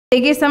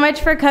Thank you so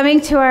much for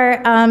coming to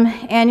our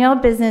annual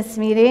business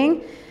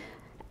meeting.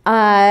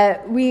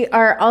 We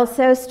are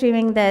also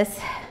streaming this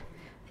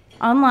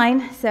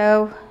online,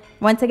 so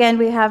once again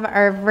we have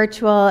our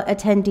virtual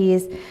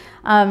attendees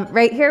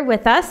right here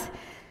with us.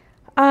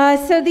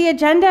 So the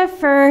agenda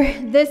for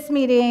this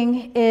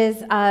meeting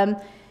is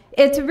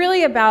it's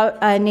really about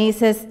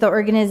NACIS, the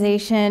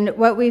organization,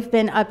 what we've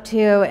been up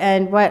to,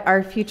 and what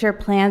our future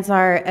plans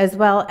are, as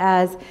well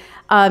as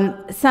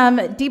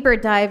some deeper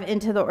dive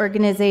into the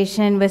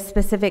organization with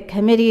specific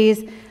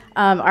committees,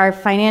 our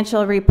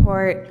financial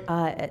report,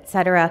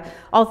 etc.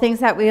 All things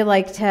that we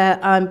like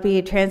to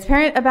be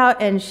transparent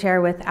about and share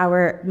with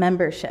our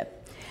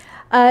membership.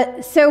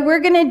 So we're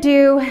going to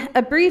do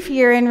a brief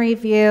year in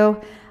review,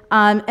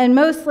 and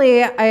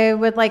mostly I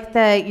would like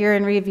the year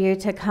in review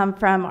to come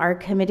from our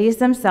committees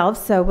themselves.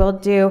 So we'll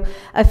do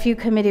a few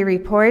committee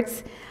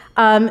reports,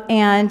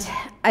 and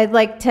I'd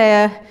like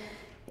to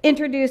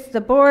introduce the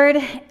board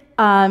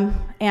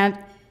and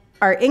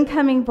our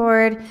incoming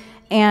board,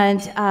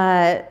 and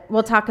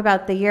we'll talk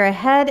about the year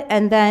ahead,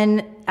 and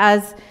then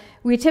as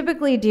we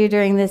typically do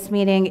during this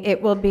meeting,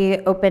 it will be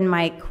open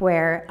mic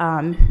where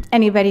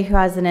anybody who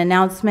has an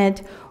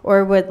announcement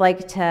or would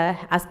like to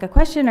ask a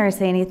question or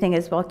say anything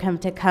is welcome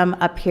to come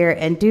up here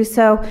and do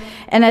so.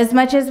 And as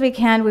much as we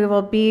can, we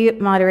will be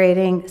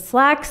moderating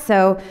Slack.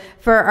 So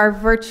for our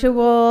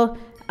virtual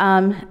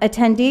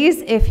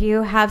attendees, if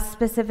you have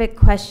specific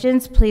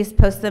questions, please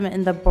post them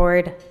in the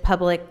board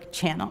public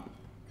channel.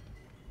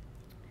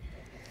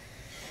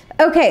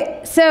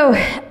 Okay, so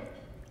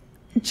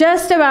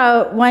just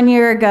about 1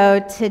 year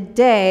ago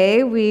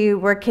today, we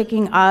were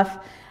kicking off.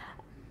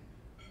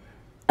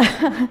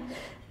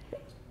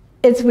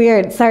 It's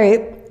weird,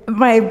 sorry,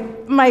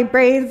 my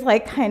brain's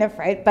like kind of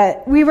fried,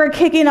 but we were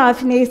kicking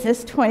off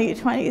NACIS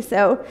 2020,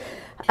 so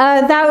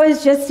that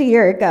was just a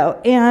year ago,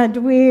 and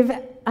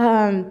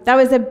that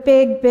was a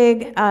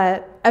big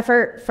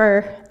effort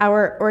for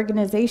our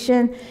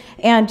organization.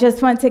 And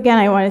just once again,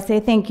 I want to say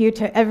thank you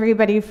to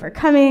everybody for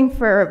coming,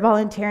 for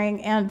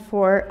volunteering, and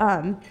for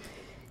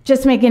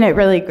just making it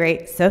really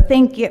great. So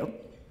thank you.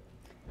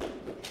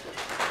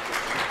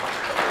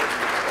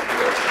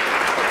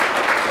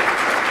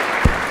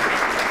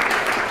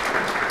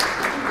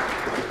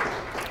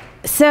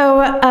 So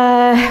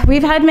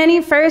we've had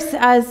many firsts,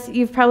 as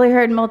you've probably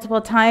heard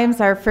multiple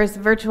times. Our first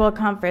virtual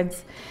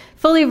conference,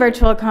 fully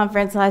virtual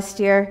conference last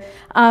year.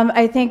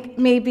 I think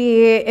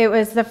maybe it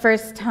was the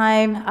first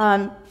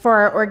time for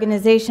our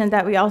organization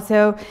that we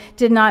also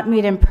did not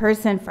meet in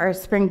person for our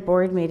spring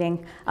board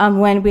meeting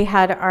when we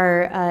had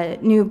our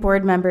new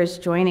board members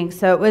joining.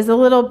 So it was a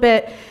little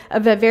bit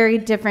of a very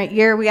different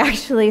year. We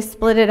actually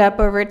split it up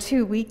over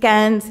 2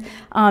 weekends.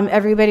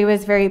 Everybody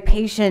was very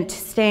patient,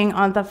 staying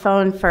on the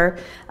phone for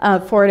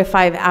 4 to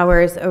 5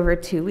 hours over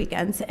 2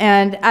 weekends.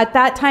 And at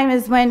that time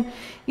is when,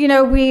 you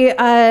know, we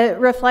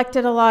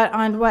reflected a lot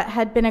on what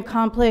had been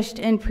accomplished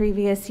in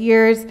previous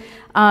years,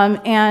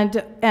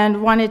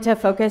 and wanted to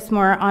focus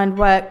more on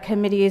what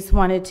committees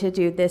wanted to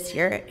do this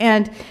year.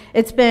 And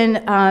it's been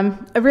a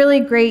really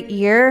great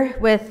year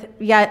with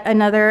yet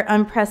another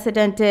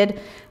unprecedented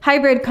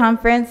hybrid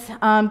conference,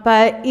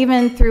 but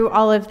even through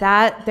all of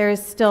that,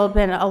 there's still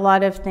been a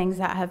lot of things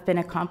that have been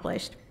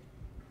accomplished.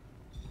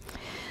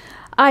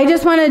 I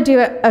just want to do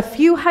a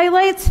few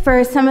highlights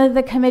for some of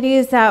the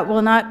committees that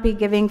will not be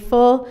giving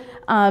full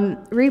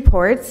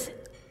reports.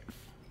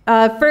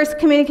 First,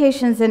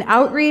 Communications and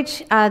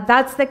Outreach.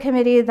 That's the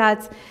committee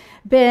that's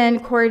been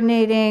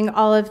coordinating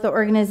all of the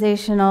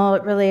organizational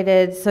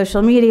related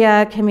social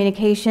media,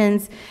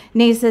 communications,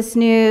 NACIS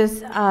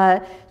news,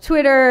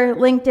 Twitter,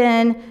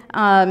 LinkedIn,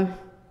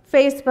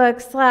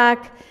 Facebook,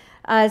 Slack.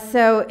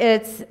 So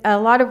it's a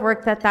lot of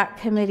work that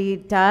committee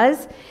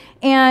does.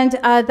 And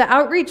the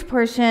outreach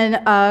portion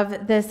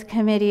of this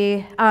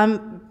committee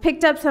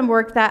picked up some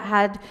work that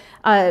had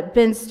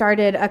been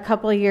started a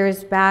couple of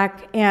years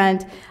back,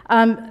 and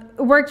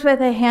worked with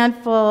a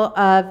handful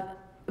of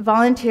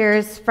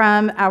volunteers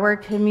from our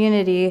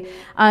community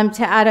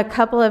to add a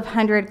couple of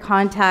hundred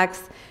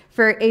contacts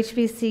for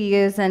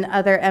HBCUs and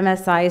other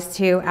MSIs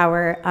to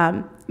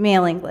our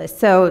mailing list.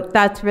 So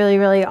that's really,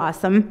 really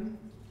awesome.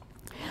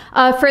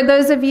 For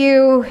those of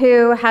you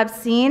who have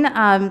seen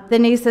the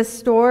NACIS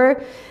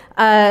store,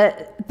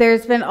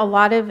 there's been a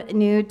lot of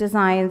new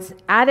designs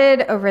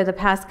added over the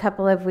past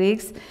couple of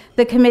weeks.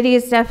 The committee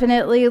is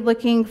definitely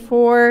looking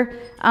for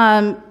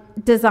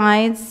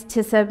designs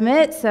to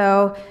submit.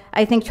 So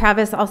I think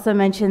Travis also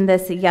mentioned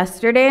this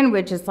yesterday and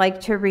would just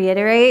like to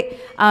reiterate,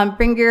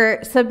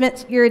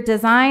 submit your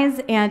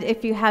designs, and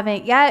if you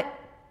haven't yet,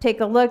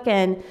 take a look,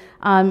 and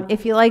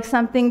if you like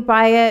something,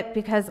 buy it,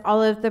 because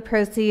all of the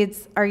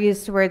proceeds are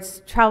used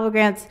towards travel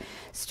grants,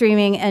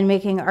 streaming, and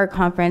making our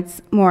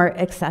conference more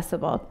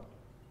accessible.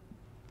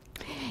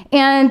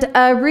 And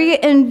a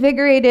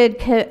reinvigorated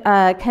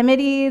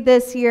committee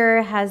this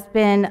year has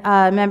been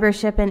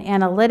membership and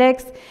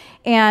analytics.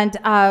 and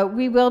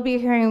we will be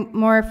hearing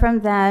more from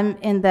them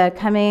in the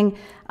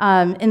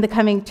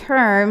coming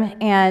term.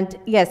 And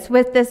yes,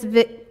 with this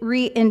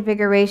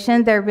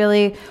reinvigoration, they're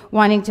really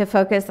wanting to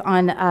focus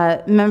on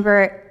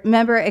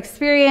member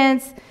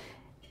experience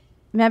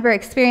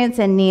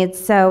and needs.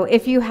 So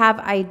if you have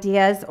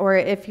ideas, or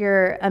if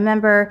you're a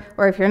member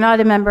or if you're not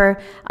a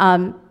member,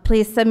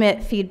 please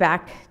submit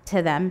feedback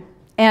to them.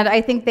 And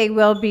I think they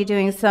will be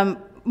doing some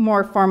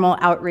more formal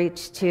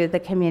outreach to the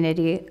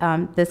community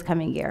this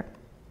coming year.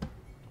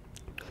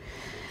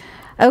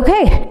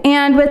 Okay,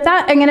 and with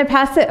that, I'm going to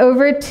pass it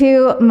over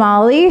to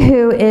Molly,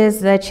 who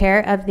is the chair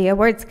of the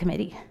awards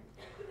committee.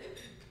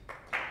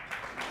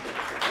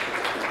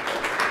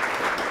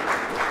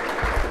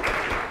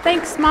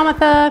 Thanks,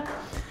 Mamatha.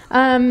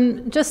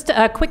 Just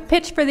a quick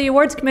pitch for the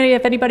awards committee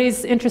if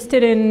anybody's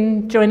interested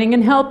in joining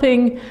and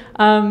helping.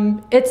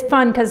 It's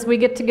fun because we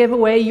get to give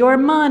away your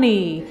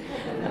money.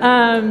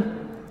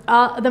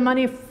 The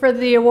money for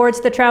the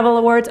awards, the travel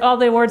awards, all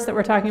the awards that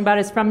we're talking about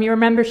is from your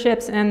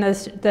memberships and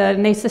the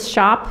NACIS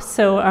shop,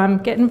 so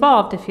get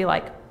involved if you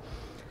like.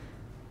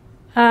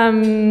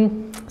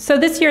 So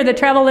this year the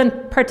travel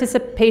and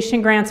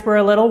participation grants were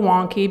a little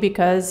wonky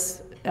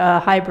because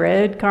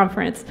hybrid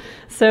conference.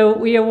 So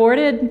we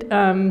awarded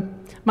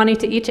money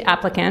to each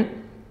applicant.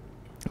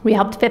 We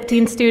helped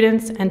 15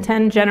 students and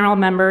 10 general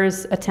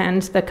members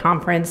attend the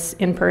conference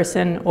in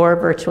person or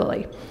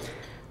virtually.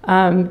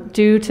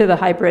 Due to the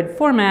hybrid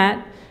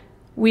format,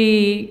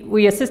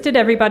 we assisted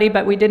everybody,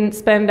 but we didn't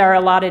spend our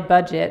allotted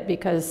budget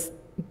because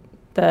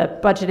the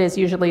budget is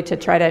usually to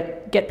try to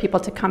get people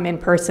to come in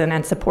person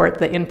and support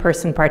the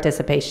in-person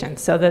participation,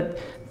 so that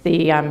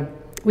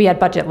we had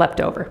budget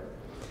left over.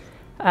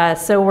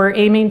 So we're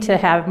aiming to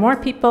have more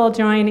people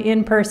join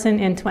in person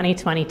in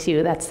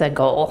 2022. That's the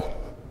goal.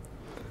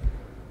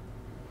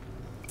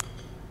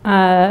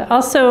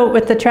 Also,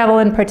 with the travel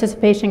and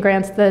participation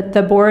grants,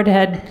 the board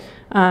had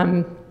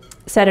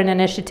set an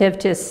initiative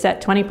to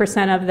set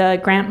 20% of the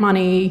grant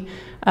money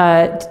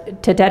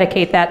to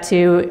dedicate that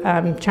to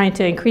trying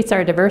to increase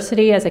our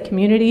diversity as a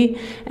community.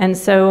 And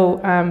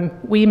so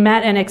we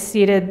met and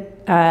exceeded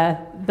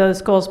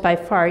those goals by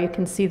far. You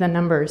can see the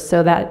numbers.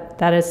 So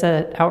that is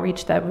an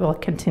outreach that will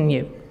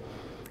continue.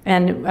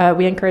 And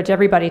we encourage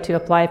everybody to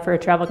apply for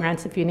travel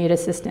grants if you need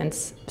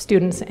assistance,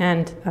 students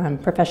and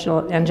professional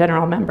and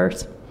general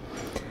members.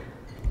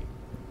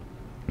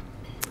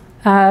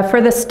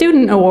 For the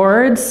student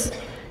awards,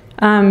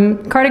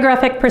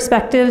 Cartographic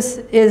Perspectives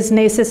is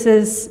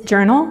NACIS's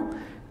journal.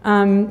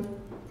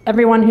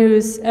 Every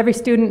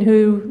student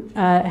who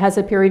has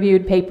a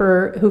peer-reviewed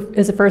paper, who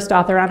is a first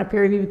author on a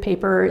peer-reviewed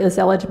paper, is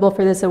eligible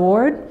for this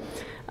award.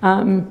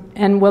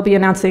 And we'll be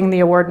announcing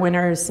the award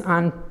winners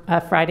on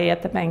Friday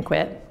at the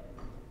banquet.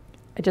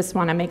 I just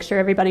want to make sure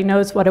everybody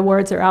knows what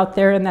awards are out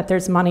there and that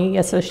there's money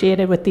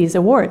associated with these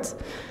awards.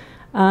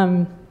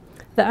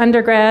 The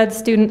undergrad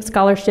student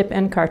scholarship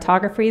in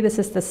cartography, this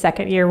is the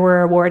second year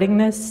we're awarding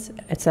this.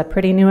 It's a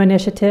pretty new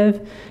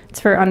initiative. It's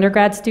for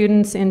undergrad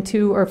students in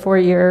 2- or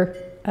 4-year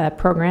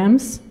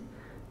programs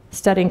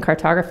studying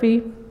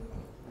cartography.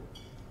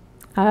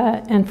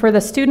 And for the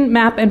student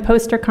map and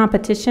poster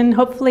competition,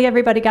 hopefully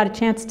everybody got a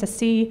chance to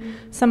see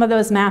some of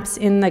those maps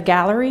in the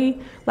gallery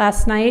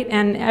last night,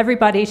 and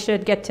everybody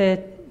should get to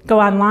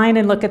go online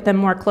and look at them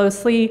more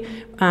closely.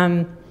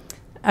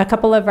 A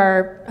couple of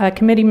our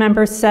committee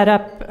members set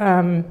up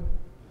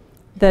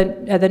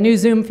the new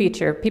Zoom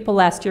feature. People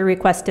last year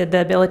requested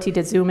the ability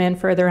to zoom in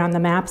further on the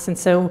maps, and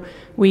so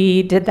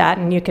we did that,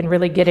 and you can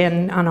really get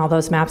in on all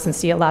those maps and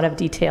see a lot of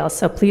details.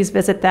 So please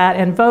visit that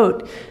and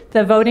vote.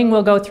 The voting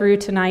will go through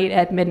tonight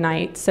at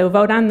midnight, so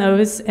vote on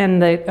those,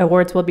 and the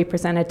awards will be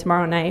presented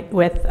tomorrow night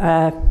with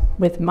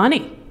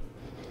money.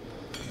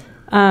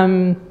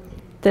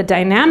 The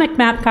dynamic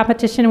map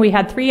competition, we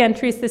had 3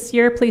 entries this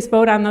year. Please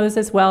vote on those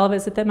as well,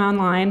 visit them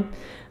online.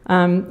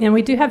 And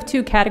we do have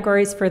 2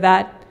 categories for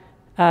that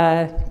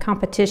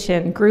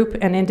competition, group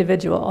and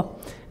individual.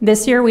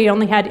 This year we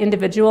only had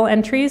individual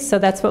entries, so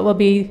that's what we'll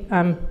be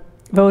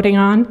voting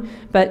on.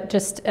 But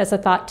just as a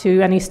thought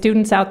to any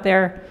students out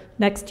there,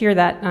 next year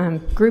that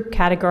group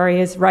category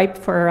is ripe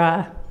for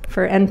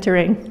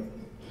entering.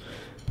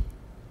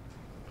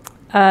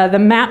 The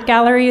map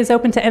gallery is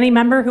open to any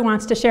member who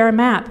wants to share a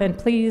map, and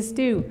please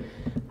do.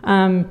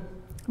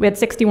 We had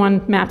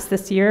 61 maps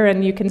this year,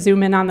 and you can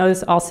zoom in on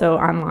those also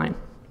online.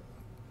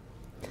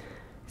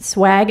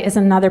 Swag is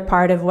another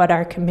part of what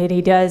our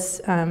committee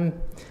does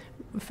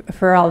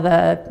for all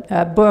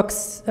the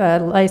books,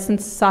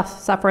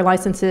 software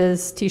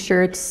licenses,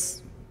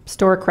 t-shirts,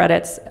 store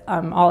credits,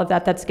 all of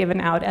that's given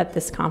out at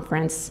this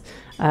conference.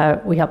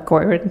 We help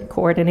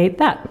coordinate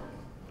that.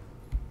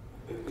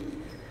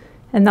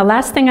 And the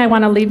last thing I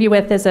want to leave you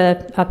with is a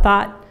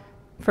thought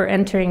for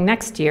entering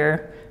next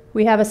year.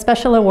 We have a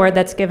special award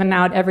that's given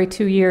out every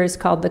 2 years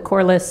called the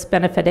Corliss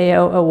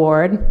Benefideo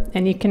Award,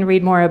 and you can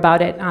read more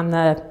about it on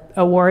the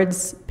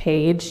awards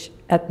page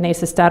at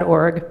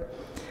nacis.org.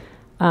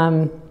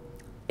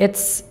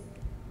 It's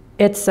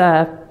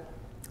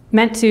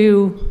meant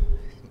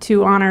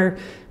to honor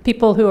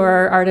people who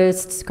are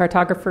artists,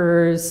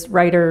 cartographers,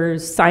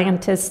 writers,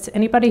 scientists,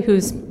 anybody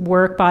whose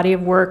body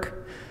of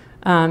work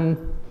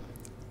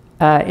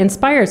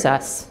inspires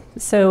us.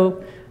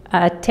 So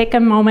take a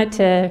moment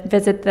to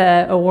visit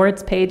the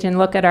awards page and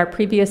look at our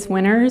previous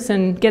winners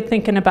and get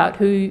thinking about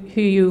who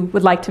you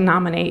would like to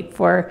nominate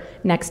for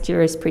next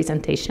year's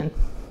presentation.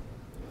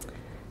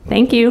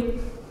 Thank you.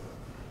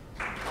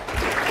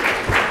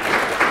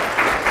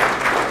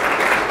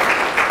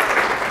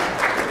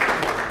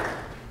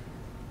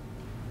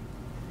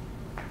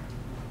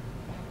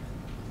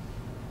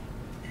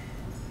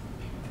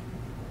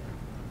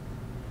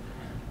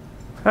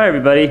 Hi,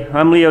 everybody.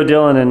 I'm Leo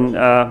Dillon, and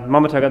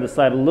Mamata got the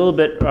slide a little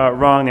bit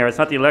wrong there. It's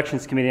not the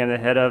Elections Committee I'm the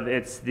head of.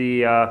 It's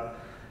the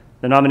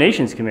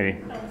Nominations Committee.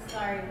 I'm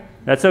sorry.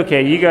 That's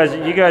okay. You guys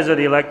are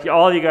the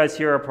all of you guys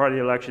here are part of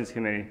the Elections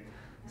Committee.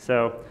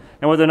 So,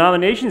 and what the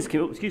Nominations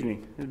excuse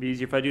me, it'd be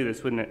easier if I do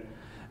this, wouldn't it?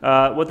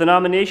 What the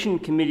Nomination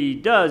Committee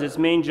does, its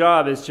main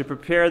job is to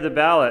prepare the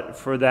ballot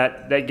for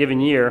that given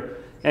year,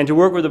 and to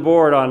work with the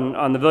board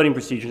on the voting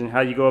procedures and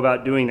how you go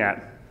about doing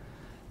that.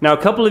 Now, a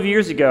couple of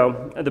years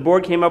ago, the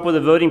board came up with a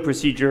voting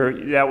procedure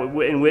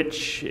in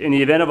which, in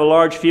the event of a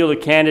large field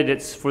of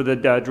candidates for the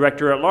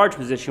director-at-large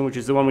position, which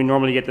is the one we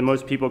normally get the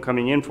most people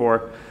coming in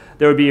for,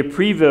 there would be a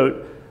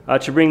pre-vote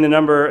to bring the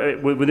number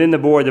within the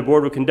board. The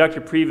board would conduct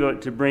a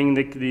pre-vote to bring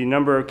the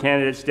number of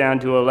candidates down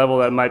to a level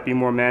that might be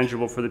more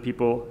manageable for the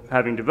people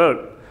having to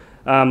vote.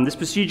 This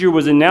procedure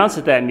was announced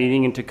at that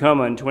meeting in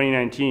Tacoma in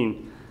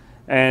 2019.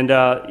 And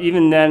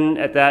even then,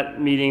 at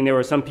that meeting, there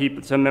were some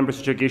members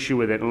who took issue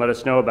with it and let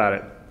us know about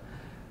it.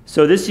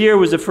 So this year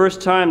was the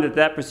first time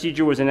that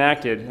procedure was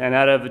enacted, and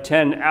out of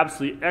 10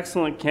 absolutely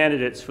excellent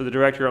candidates for the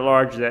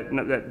director-at-large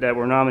that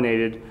were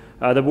nominated,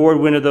 the board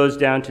winnowed those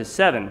down to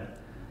 7.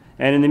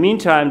 And in the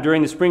meantime,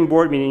 during the spring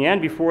board meeting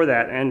and before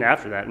that and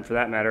after that, and for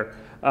that matter,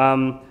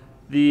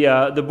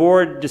 the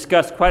board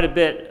discussed quite a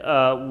bit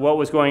what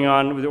was going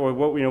on, or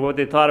what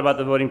they thought about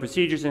the voting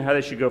procedures and how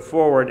they should go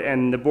forward.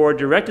 And the board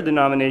directed the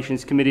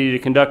Nominations Committee to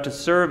conduct a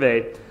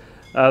survey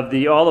of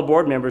all the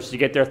board members to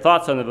get their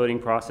thoughts on the voting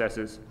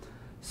processes.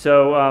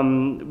 So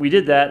we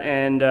did that,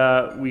 and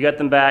we got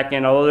them back,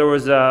 and although there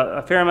was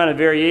a fair amount of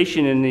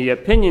variation in the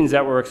opinions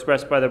that were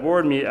expressed by the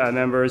board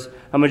members,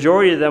 a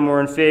majority of them were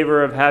in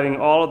favor of having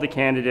all of the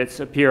candidates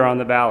appear on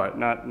the ballot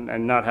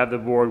and not have the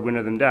board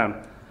winnow them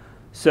down.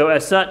 So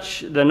as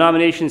such, the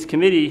Nominations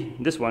Committee,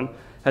 this one,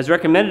 has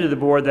recommended to the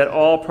board that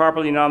all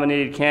properly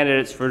nominated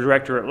candidates for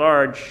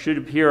director-at-large should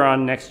appear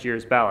on next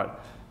year's ballot.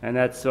 And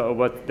that's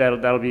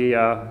that'll be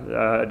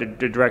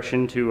the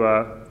direction to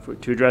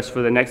address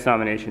for the next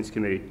Nominations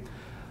Committee.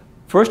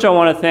 First, I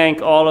want to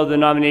thank all of the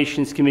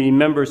Nominations Committee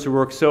members who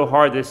worked so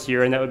hard this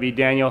year, and that would be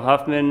Daniel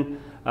Huffman,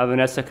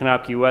 Vanessa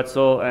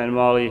Konopke-Wetzel, and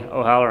Molly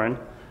O'Halloran.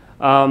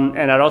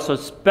 And I'd also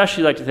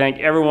especially like to thank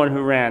everyone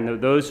who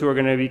ran, those who are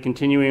going to be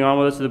continuing on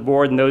with us to the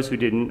board and those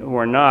who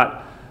are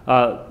not.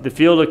 The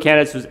field of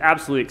candidates was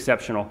absolutely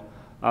exceptional.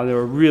 They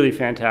were really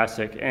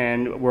fantastic,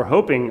 and we're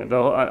hoping,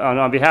 though,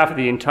 on behalf of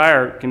the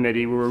entire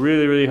committee, we were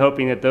really, really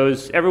hoping that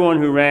everyone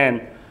who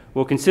ran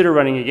will consider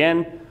running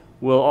again,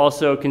 will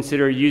also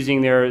consider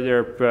using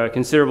their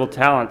considerable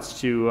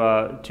talents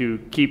to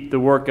keep the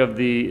work of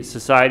the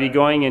society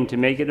going and to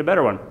make it a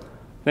better one.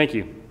 Thank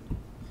you.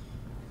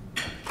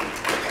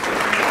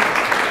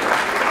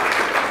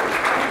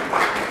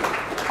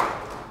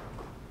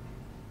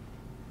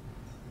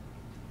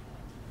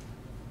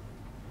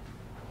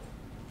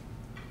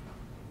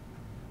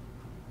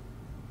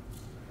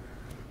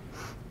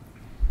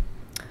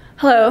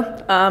 Hello,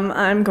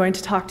 I'm going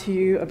to talk to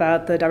you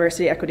about the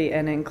Diversity, Equity,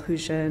 and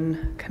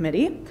Inclusion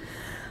Committee.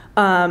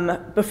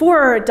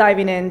 Before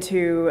diving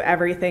into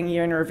everything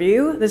year in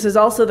review, this is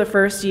also the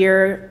first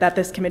year that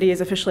this committee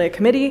is officially a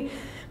committee.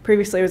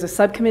 Previously it was a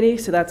subcommittee,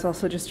 so that's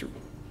also just,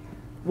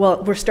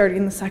 well, we're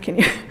starting the second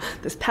year.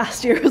 This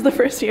past year was the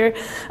first year.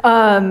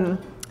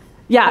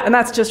 Yeah, and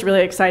that's just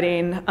really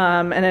exciting,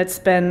 and it's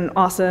been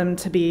awesome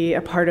to be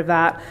a part of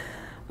that.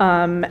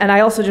 And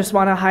I also just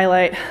want to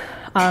highlight,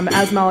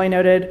 as Molly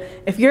noted,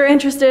 if you're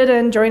interested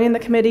in joining the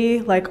committee,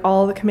 like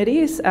all the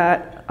committees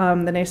at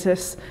the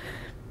NACIS,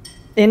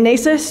 in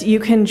NACIS, you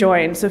can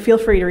join. So feel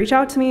free to reach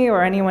out to me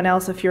or anyone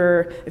else if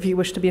you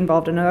wish to be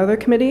involved in another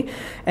committee,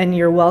 and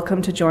you're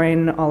welcome to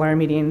join all our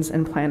meetings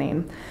and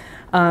planning.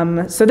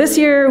 So this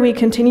year we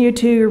continued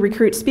to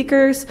recruit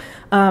speakers,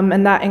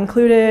 and that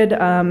included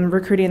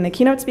recruiting the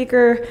keynote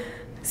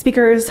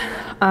speakers.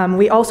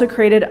 We also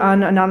created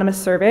an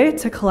anonymous survey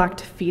to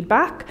collect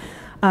feedback.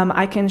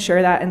 I can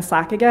share that in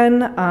Slack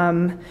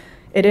again.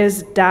 It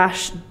is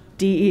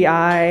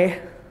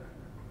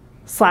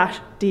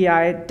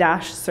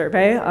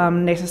 -DEI/DEI-survey,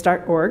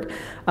 nacis.org,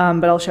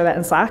 but I'll share that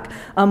in Slack.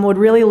 Would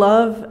really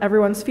love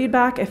everyone's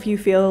feedback. If you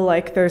feel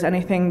like there's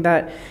anything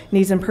that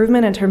needs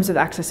improvement in terms of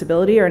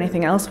accessibility or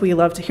anything else, we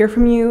love to hear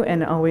from you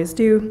and always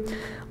do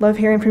love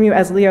hearing from you.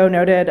 As Leo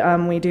noted,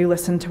 we do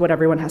listen to what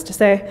everyone has to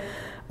say.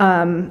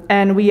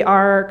 And we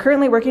are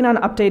currently working on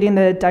updating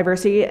the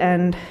diversity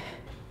and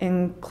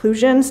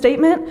inclusion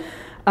statement.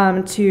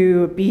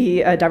 to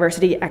be a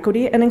diversity,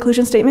 equity, and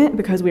inclusion statement,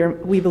 because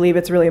we believe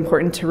it's really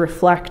important to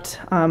reflect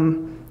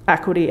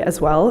equity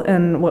as well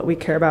and what we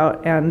care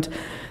about, and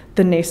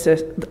the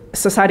NACIS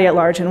society at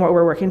large and what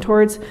we're working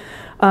towards.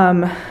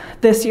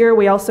 This year,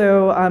 we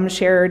also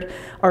shared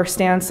our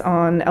stance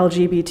on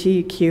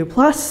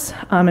LGBTQ+,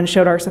 and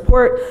showed our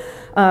support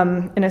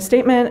in a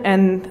statement,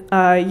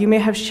 and you may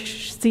have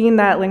seen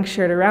that link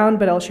shared around,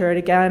 but I'll share it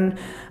again.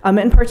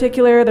 In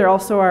particular, there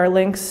also are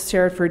links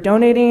shared for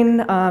donating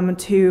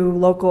to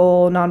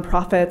local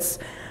nonprofits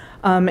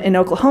in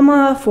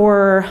Oklahoma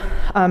for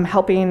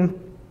helping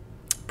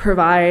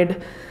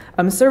provide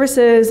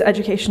services,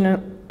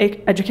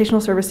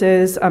 educational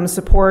services,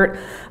 support,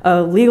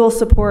 legal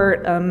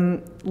support,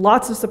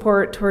 lots of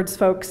support towards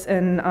folks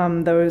in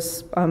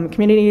those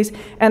communities.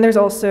 And there's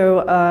also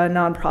a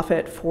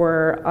nonprofit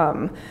for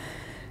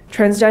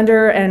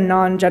transgender and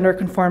non-gender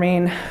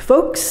conforming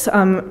folks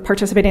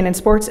participating in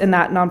sports, and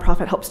that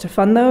nonprofit helps to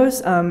fund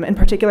those. In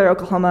particular,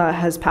 Oklahoma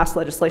has passed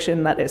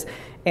legislation that is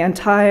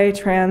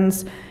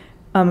anti-trans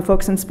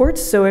folks in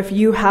sports. So if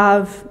you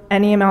have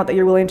any amount that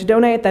you're willing to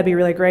donate, that'd be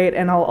really great.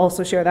 And I'll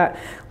also share that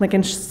link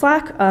in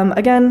Slack.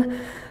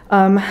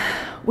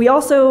 We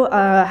also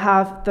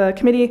the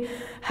committee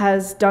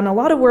has done a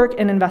lot of work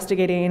in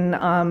investigating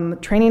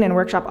training and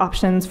workshop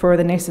options for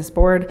the NACIS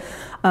board.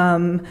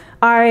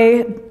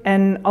 I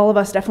and all of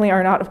us definitely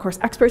are not, of course,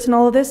 experts in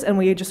all of this, and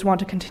we just want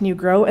to continue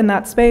grow in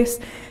that space.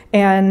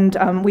 And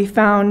we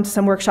found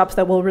some workshops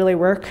that will really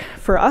work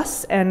for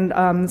us,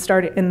 and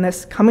start in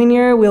this coming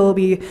year, we'll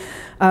be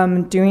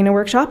doing a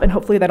workshop, and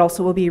hopefully that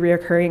also will be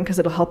reoccurring, because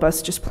it'll help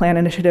us just plan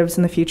initiatives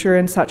in the future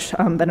and such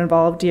that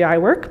involve DI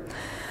work.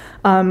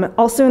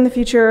 Also in the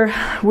future,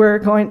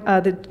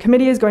 the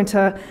committee is going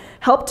to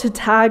help to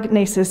tag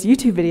NACIS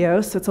YouTube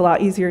videos, so it's a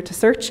lot easier to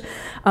search.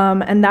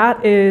 And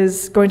that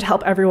is going to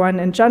help everyone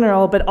in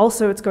general, but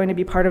also it's going to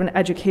be part of an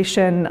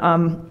education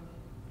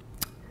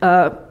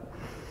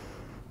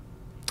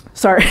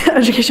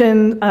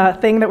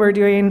thing that we're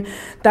doing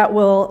that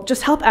will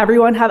just help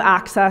everyone have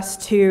access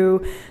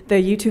to the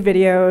YouTube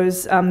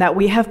videos that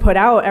we have put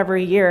out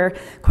every year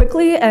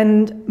quickly.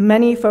 And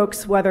many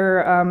folks,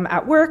 whether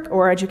at work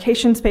or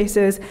education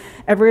spaces,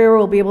 everywhere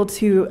will be able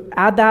to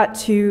add that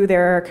to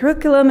their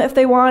curriculum if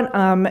they want.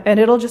 And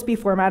it'll just be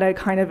formatted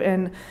kind of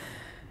in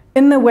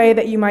the way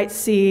that you might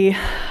see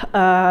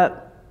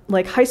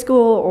like high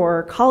school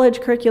or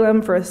college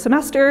curriculum for a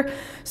semester.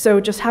 So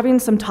just having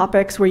some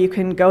topics where you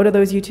can go to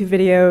those YouTube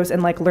videos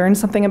and like learn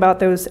something about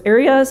those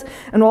areas,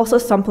 and also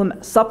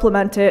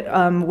supplement it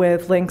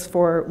with links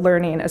for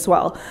learning as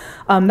well.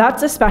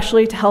 That's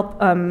especially to help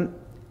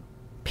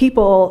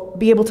people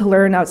be able to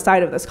learn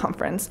outside of this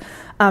conference,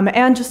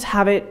 and just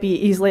have it be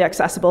easily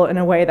accessible in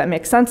a way that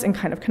makes sense and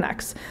kind of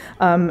connects.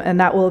 And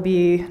that will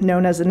be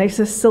known as the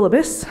NACIS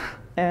syllabus,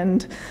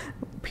 and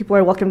people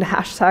are welcome to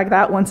hashtag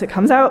that once it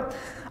comes out.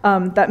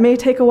 That may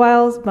take a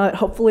while, but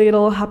hopefully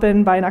it'll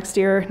happen by next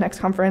year, next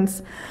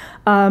conference.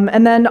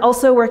 And then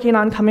also working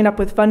on coming up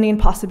with funding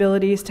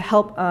possibilities to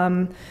help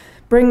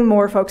bring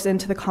more folks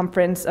into the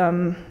conference.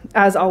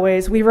 As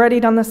always, we've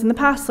already done this in the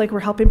past, like we're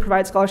helping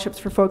provide scholarships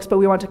for folks, but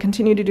we want to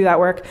continue to do that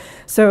work.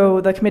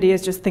 So the committee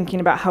is just thinking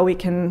about how we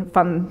can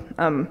fund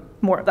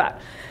more of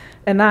that.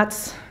 And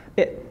that's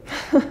it.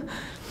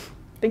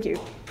 Thank you.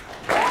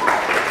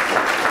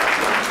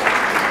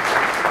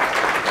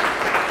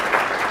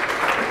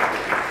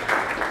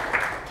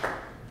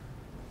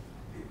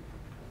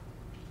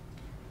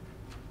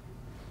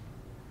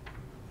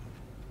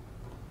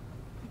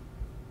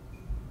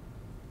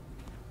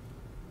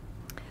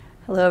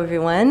 Hello,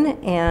 everyone,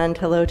 and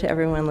hello to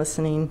everyone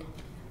listening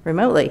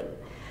remotely.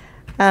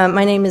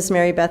 My name is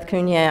Mary Beth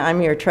Cunha.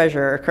 I'm your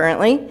treasurer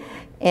currently,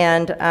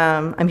 and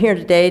I'm here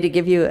today to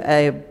give you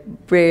a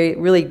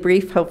really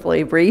brief,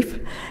 hopefully brief,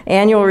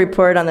 annual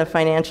report on the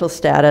financial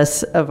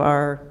status of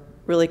our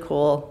really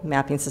cool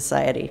mapping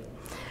society.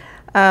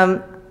 I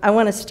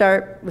want to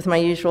start with my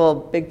usual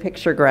big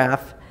picture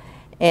graph,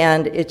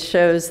 and it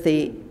shows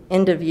the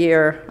end of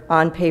year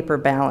on paper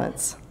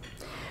balance.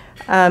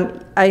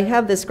 I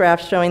have this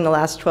graph showing the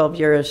last 12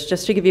 years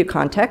just to give you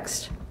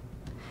context,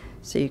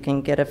 so you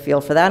can get a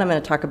feel for that. I'm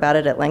going to talk about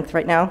it at length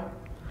right now.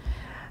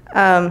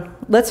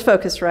 Let's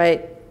focus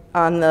right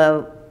on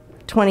the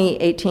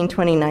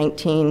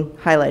 2018-2019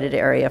 highlighted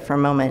area for a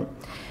moment.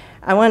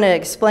 I want to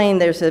explain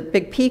there's a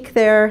big peak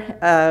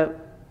there.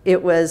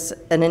 It was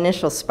an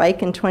initial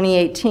spike in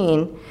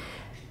 2018,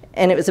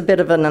 and it was a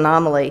bit of an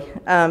anomaly.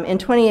 In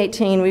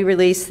 2018, we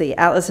released the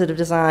Atlas of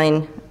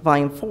Design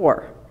Volume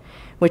 4.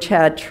 Which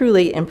had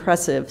truly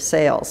impressive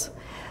sales.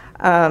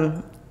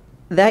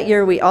 That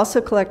year, we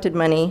also collected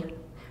money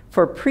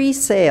for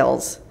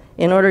pre-sales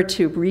in order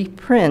to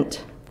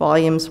reprint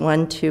volumes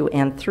 1, 2,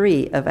 and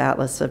 3 of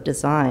Atlas of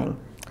Design.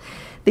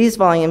 These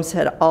volumes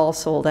had all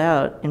sold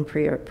out in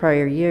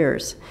prior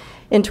years.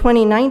 In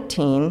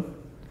 2019,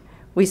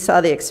 we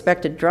saw the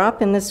expected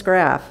drop in this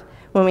graph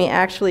when we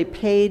actually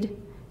paid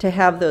to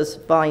have those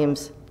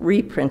volumes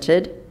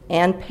reprinted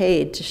and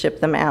paid to ship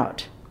them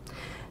out.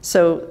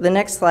 So the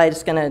next slide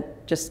is going to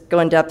just go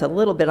in depth a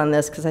little bit on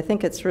this because I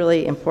think it's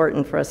really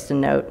important for us to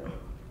note.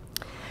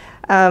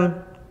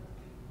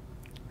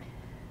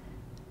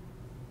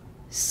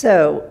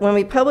 So when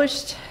we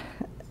published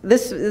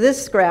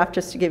this graph,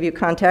 just to give you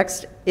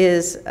context,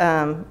 is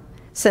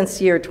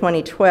since year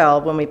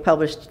 2012 when we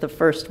published the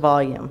first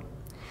volume.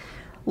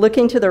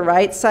 Looking to the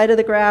right side of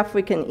the graph,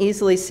 we can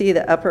easily see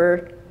the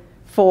upper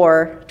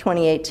 4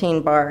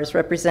 2018 bars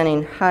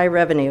representing high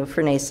revenue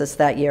for NACIS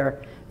that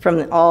year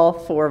from all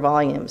 4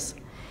 volumes.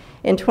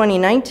 In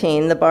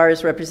 2019, the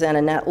bars represent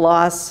a net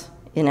loss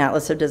in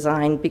Atlas of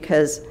Design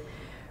because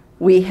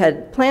we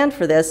had planned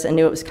for this and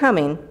knew it was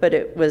coming, but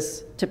it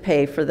was to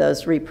pay for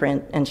those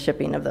reprint and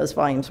shipping of those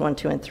volumes 1,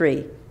 2, and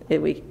 3.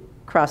 We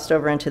crossed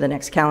over into the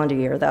next calendar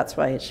year. That's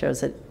why it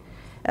shows it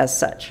as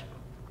such.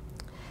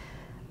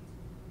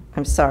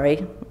 I'm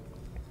sorry.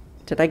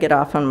 Did I get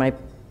off on my...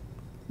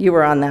 You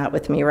were on that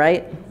with me,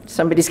 right?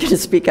 Somebody's going to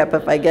speak up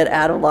if I get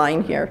out of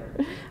line here.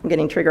 I'm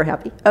getting trigger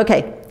happy.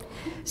 Okay.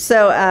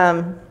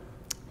 So,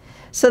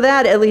 so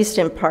that, at least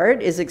in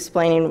part, is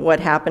explaining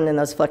what happened in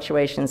those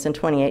fluctuations in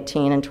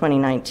 2018 and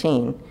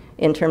 2019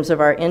 in terms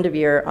of our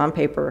end-of-year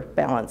on-paper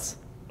balance.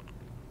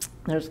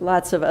 There's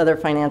lots of other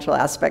financial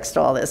aspects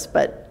to all this,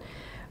 but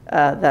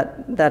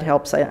that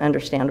helps I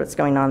understand what's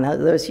going on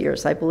those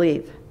years, I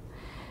believe.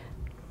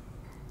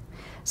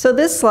 So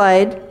this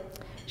slide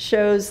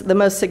shows the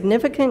most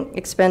significant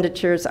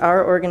expenditures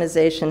our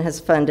organization has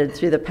funded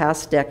through the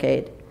past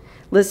decade,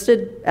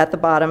 listed at the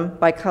bottom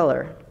by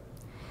color.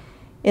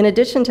 In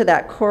addition to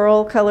that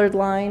coral-colored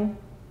line,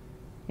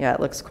 yeah, it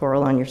looks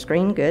coral on your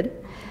screen, good,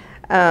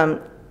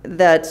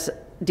 that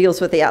deals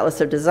with the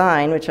Atlas of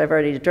Design, which I've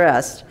already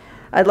addressed,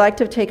 I'd like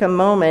to take a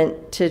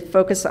moment to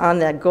focus on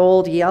that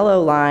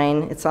gold-yellow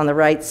line. It's on the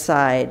right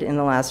side in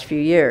the last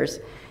few years.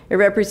 It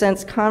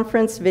represents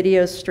conference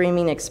video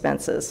streaming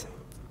expenses.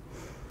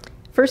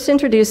 First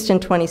introduced in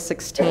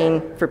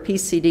 2016 for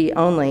PCD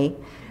only,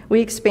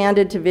 we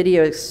expanded to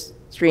video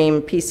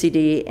stream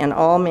PCD and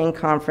all main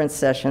conference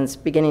sessions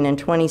beginning in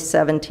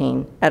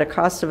 2017 at a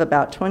cost of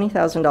about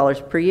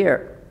 $20,000 per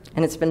year.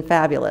 And it's been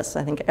fabulous.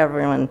 I think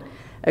everyone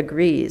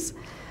agrees.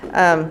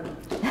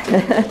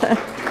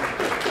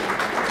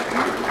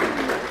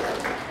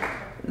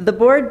 The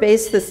board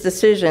based this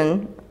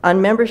decision on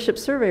membership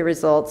survey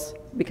results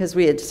because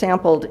we had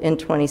sampled in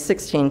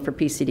 2016 for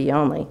PCD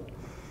only.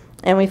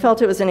 And we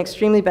felt it was an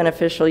extremely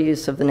beneficial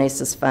use of the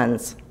NACIS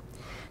funds.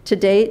 To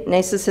date,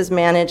 NACIS has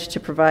managed to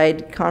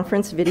provide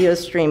conference video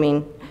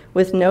streaming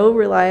with no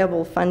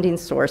reliable funding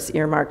source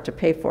earmarked to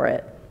pay for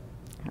it.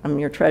 I'm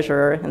your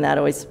treasurer, and that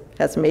always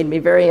has made me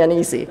very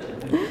uneasy.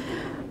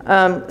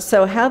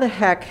 So how the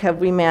heck have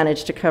we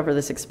managed to cover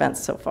this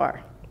expense so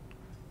far?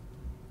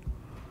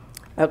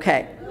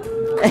 Okay.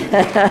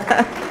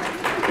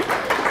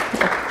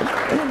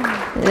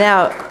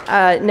 Now,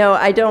 no,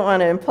 I don't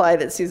want to imply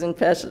that Susan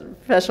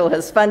Peschel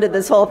has funded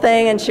this whole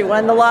thing and she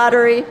won the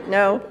lottery.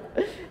 No.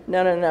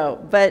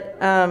 But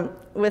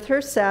with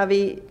her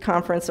savvy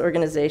conference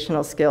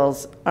organizational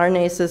skills, our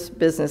NACIS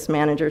business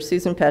manager,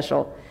 Susan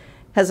Peschel,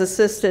 has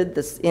assisted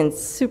in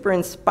super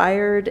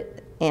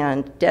inspired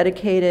and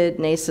dedicated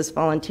NACIS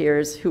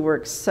volunteers who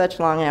work such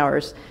long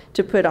hours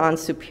to put on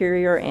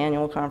superior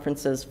annual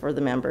conferences for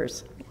the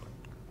members.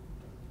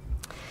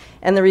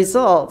 And the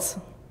results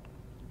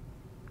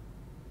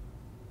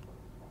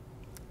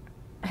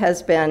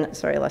has been,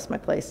 sorry, I lost my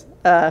place.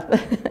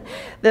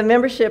 The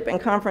membership and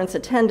conference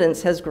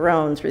attendance has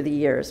grown through the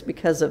years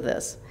because of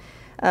this.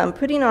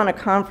 Putting on a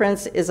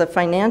conference is a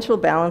financial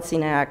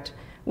balancing act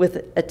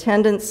with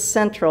attendance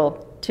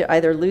central to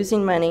either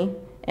losing money,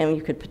 and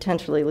you could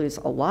potentially lose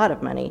a lot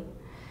of money,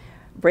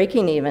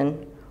 breaking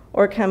even,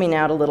 or coming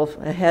out a little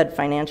ahead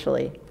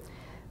financially.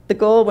 The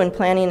goal when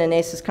planning a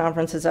NACIS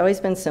conference has always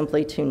been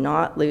simply to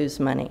not lose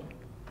money.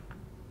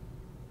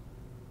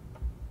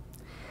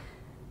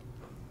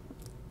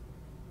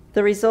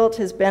 The result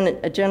has been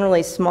a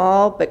generally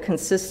small but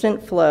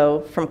consistent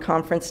flow from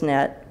conference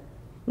net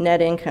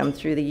income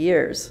through the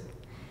years.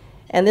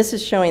 And this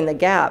is showing the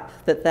gap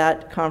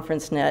that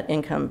conference net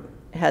income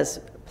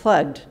has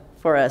plugged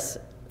for us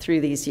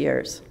through these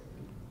years.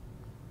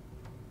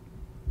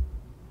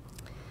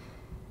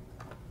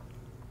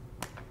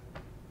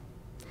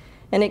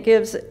 And it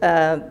gives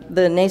the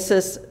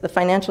NACIS the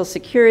financial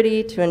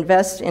security to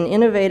invest in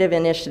innovative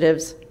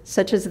initiatives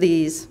such as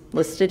these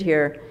listed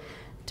here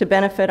to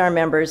benefit our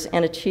members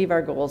and achieve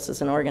our goals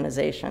as an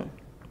organization.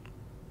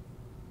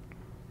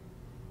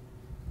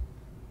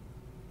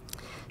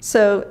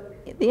 So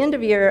the end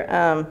of year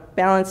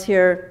balance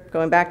here,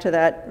 going back to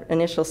that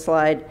initial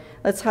slide,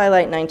 let's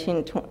highlight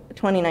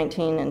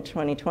 2019 and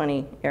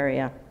 2020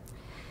 area.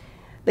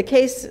 The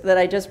case that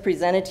I just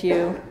presented to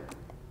you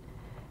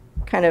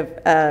kind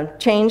of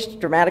changed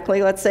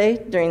dramatically, let's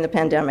say, during the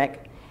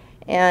pandemic.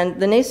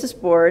 And the NACIS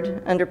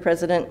board, under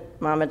President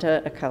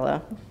Mamata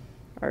Akella,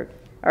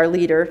 our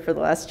leader for the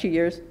last 2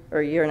 years, or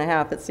a year and a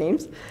half it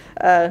seems,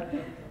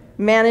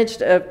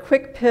 managed a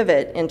quick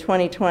pivot in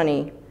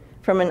 2020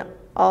 from an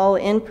all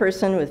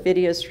in-person with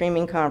video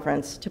streaming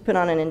conference to put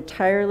on an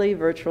entirely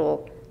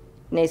virtual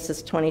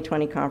NACIS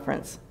 2020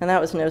 conference. And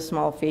that was no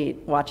small feat,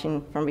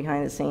 watching from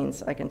behind the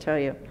scenes, I can tell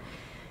you.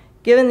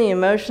 Given the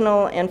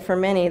emotional and, for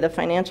many, the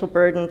financial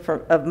burden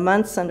of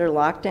months under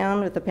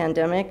lockdown with the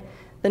pandemic,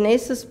 the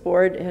NACIS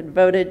board had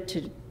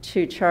voted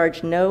to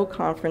charge no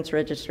conference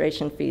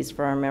registration fees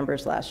for our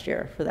members last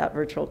year for that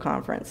virtual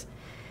conference.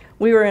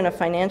 We were in a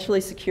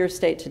financially secure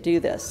state to do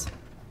this,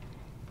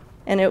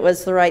 and it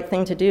was the right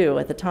thing to do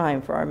at the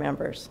time for our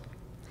members.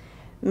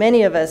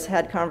 Many of us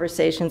had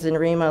conversations in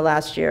Remo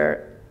last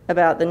year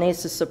about the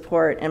NACIS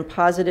support and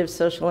positive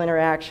social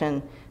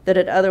interaction that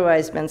had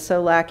otherwise been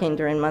so lacking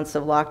during months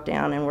of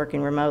lockdown and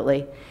working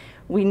remotely.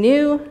 We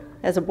knew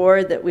as a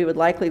board that we would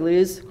likely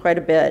lose quite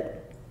a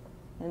bit,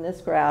 and this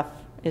graph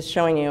is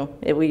showing you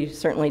that we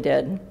certainly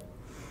did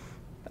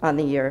on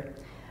the year,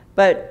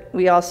 but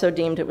we also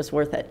deemed it was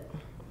worth it.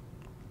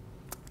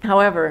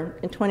 However,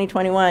 in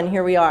 2021,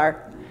 here we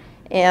are,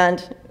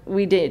 and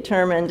we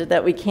determined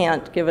that we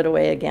can't give it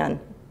away again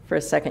for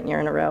a second year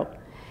in a row.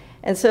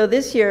 And so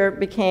this year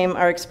became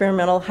our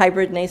experimental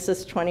hybrid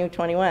NACIS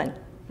 2021,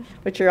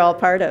 which you're all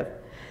part of.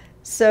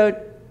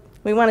 So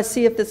we want to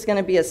see if this is going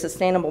to be a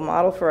sustainable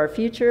model for our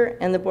future,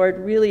 and the board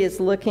really is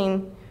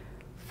looking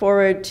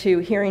forward to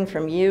hearing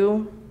from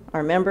you,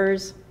 our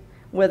members,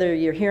 whether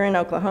you're here in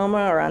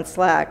Oklahoma or on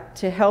Slack,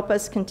 to help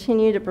us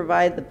continue to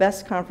provide the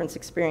best conference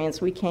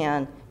experience we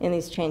can in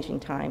these changing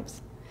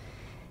times.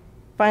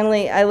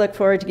 Finally, I look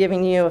forward to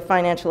giving you a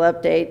financial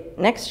update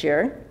next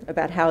year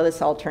about how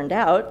this all turned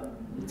out.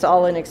 It's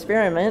all an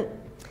experiment,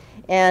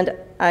 and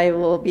I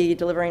will be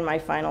delivering my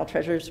final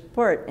treasurer's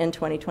report in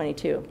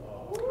 2022.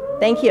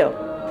 Thank you.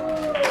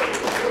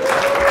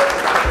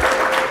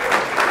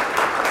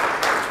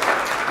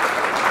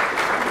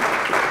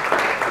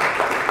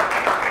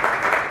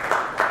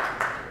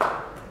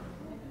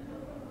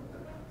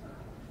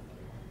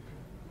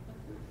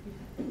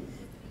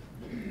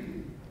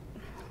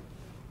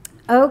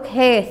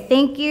 Okay,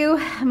 thank you,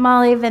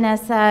 Molly,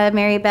 Vanessa,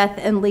 Mary Beth,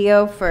 and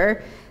Leo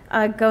for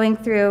going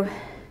through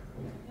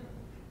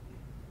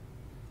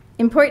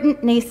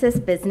important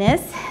NACIS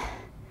business.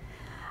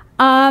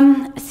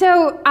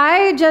 So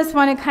I just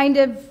want to kind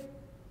of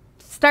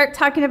start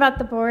talking about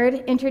the board,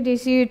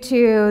 introduce you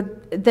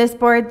to this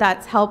board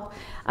that's helped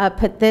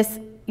put this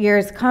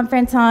year's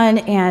conference on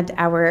and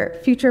our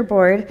future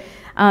board.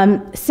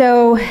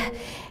 So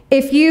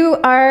if you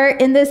are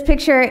in this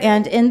picture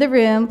and in the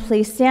room,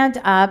 please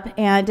stand up,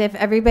 and if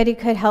everybody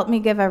could help me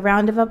give a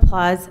round of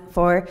applause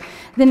for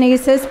the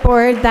NACIS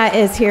board that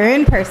is here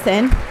in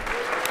person.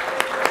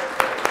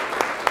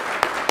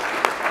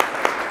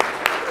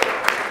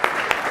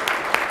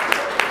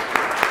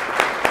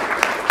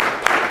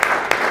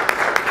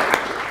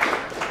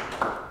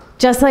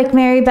 Just like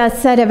Mary Beth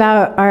said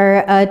about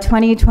our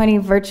 2020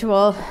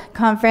 virtual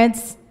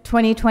conference,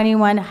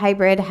 2021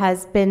 hybrid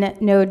has been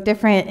no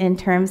different in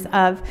terms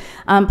of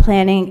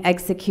planning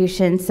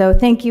execution. So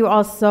thank you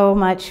all so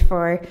much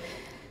for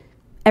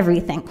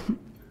everything.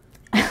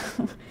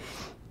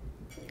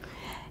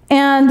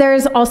 And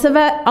there's also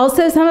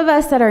some of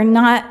us that are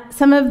not,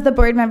 some of the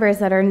board members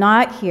that are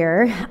not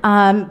here,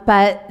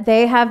 but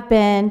they have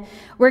been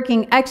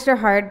working extra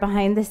hard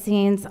behind the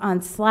scenes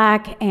on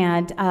Slack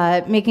and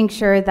making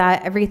sure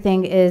that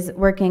everything is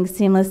working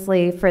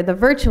seamlessly for the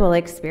virtual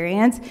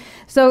experience.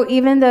 So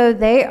even though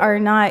they are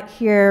not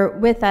here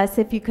with us,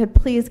 if you could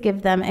please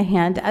give them a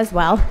hand as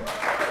well.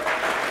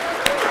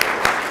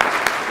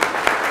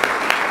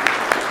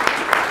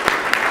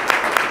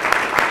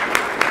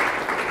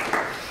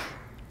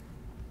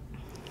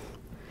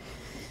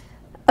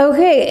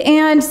 Okay,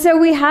 and so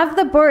we have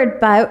the board,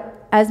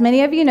 but as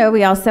many of you know,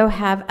 we also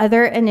have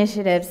other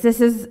initiatives. This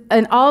is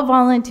an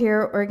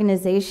all-volunteer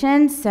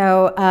organization,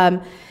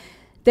 so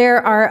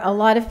there are a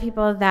lot of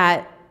people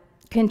that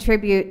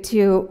contribute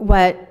to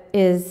what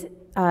is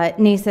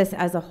NACIS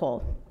as a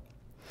whole.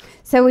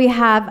 So we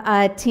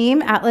have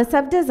Team Atlas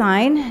of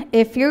Design.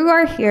 If you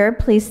are here,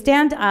 please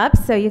stand up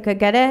so you could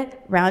get a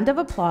round of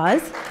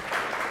applause.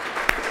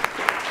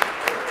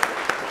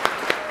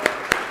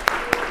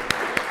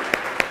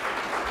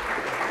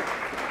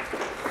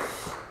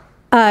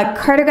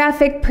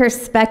 Cartographic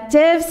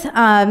Perspectives,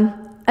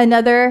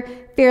 another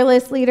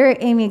fearless leader,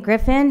 Amy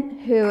Griffin,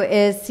 who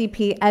is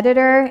CP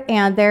editor,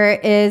 and there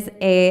is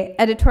a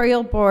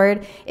editorial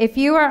board. If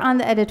you are on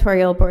the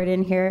editorial board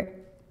in here,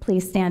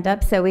 please stand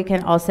up so we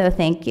can also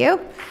thank you.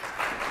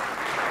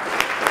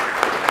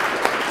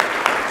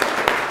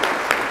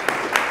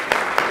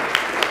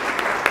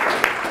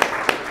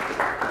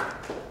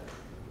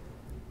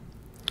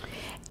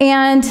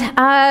 And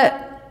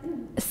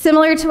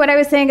similar to what I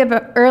was saying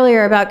about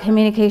earlier about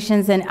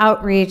communications and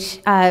outreach,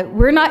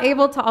 we're not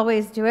able to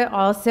always do it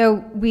all,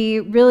 so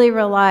we really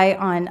rely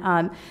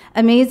on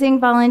amazing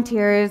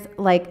volunteers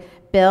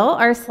like Bill,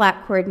 our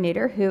Slack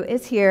coordinator, who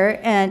is here,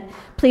 and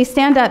please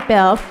stand up,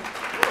 Bill,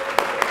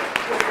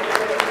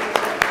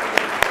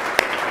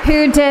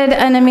 who did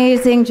an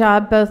amazing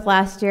job both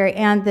last year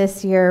and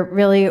this year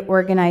really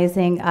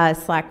organizing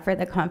Slack for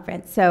the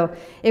conference. So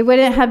it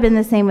wouldn't have been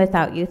the same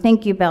without you.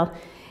 Thank you, Bill.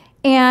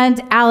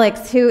 And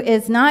Alex, who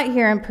is not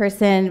here in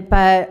person,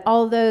 but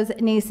all those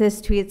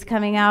NACIS tweets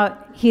coming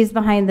out, he's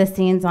behind the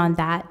scenes on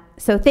that.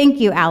 So thank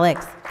you,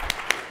 Alex.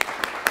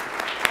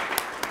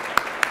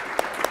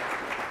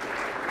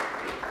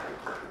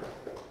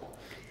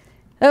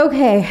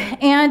 Okay,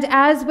 and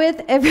as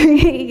with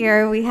every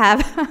year, we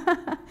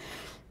have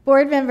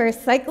board members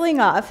cycling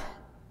off.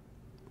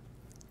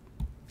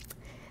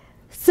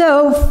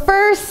 So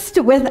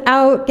first,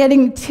 without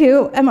getting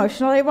too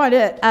emotional, I want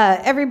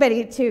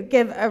everybody to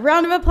give a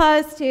round of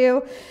applause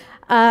to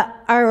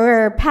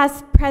our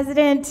past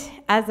president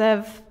as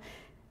of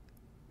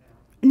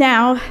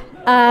now,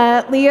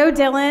 Leo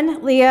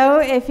Dillon. Leo,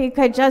 if you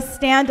could just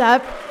stand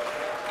up.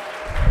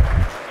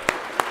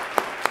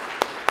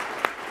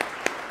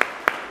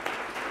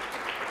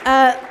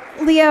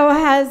 Leo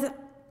has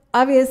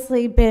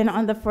obviously been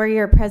on the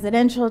 4-year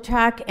presidential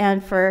track,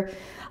 and for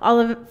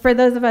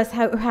those of us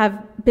who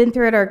have been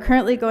through it or are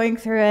currently going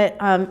through it,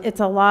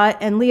 it's a lot.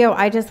 And Leo,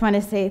 I just want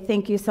to say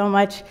thank you so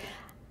much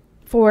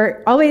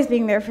for always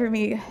being there for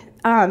me.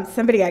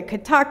 Somebody I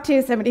could talk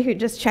to, somebody who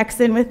just checks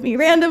in with me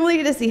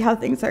randomly to see how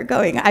things are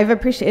going. I've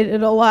appreciated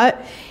it a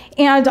lot.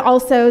 And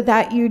also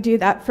that you do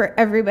that for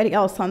everybody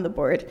else on the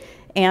board.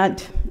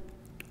 And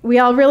we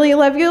all really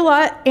love you a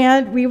lot,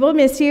 and we will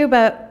miss you,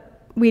 but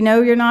we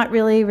know you're not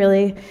really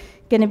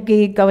going to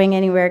be going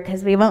anywhere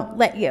because we won't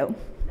let you.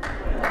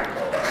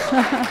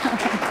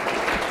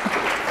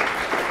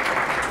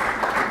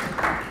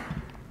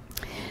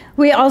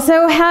 We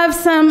also have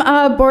some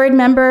board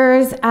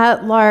members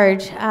at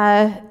large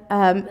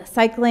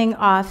cycling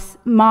off.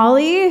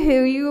 Molly,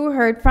 who you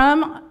heard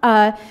from,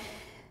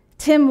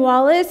 Tim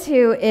Wallace,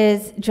 who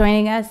is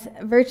joining us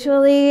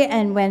virtually,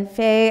 and Wen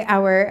Fei,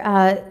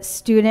 our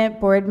student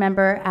board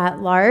member at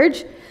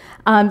large.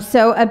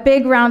 So a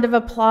big round of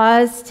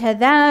applause to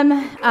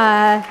them.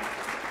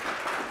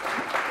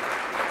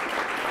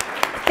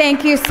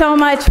 Thank you so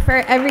much for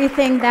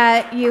everything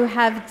that you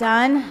have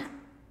done.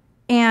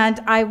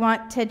 And I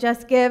want to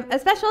just give a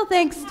special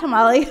thanks to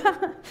Molly.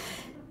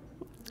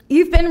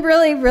 You've been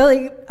really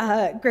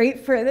great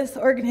for this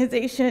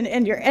organization,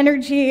 and your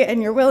energy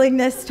and your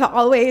willingness to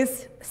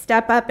always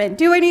step up and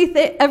do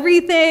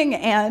everything,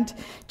 and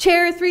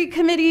chair 3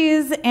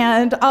 committees,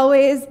 and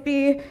always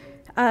be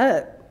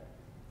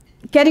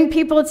getting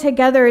people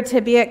together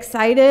to be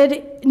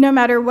excited no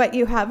matter what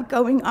you have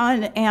going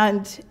on.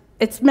 And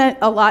it's meant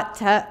a lot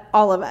to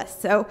all of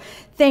us. So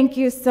thank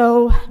you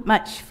so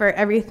much for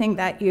everything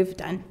that you've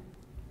done.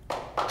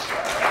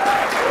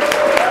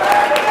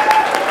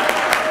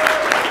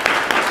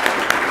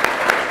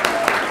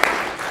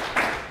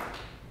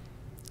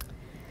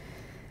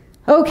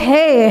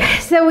 Okay,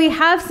 so we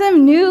have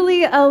some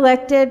newly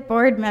elected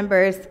board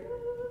members,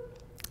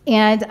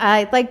 and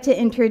I'd like to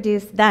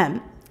introduce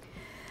them.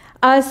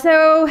 First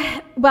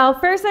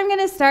I'm going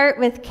to start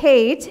with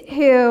Kate,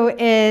 who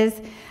is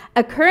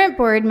a current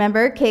board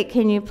member. Kate,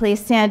 can you please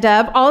stand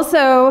up?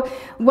 Also,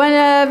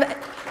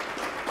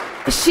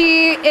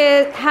 she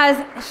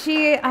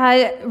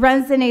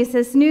runs the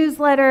NACIS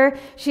newsletter.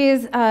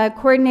 She's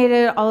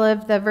coordinated all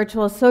of the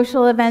virtual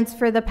social events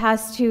for the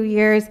past 2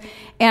 years,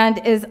 and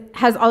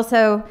has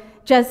also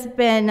just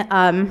been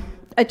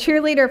a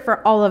cheerleader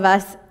for all of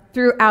us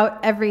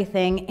throughout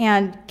everything.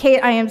 And Kate,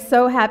 I am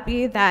so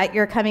happy that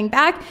you're coming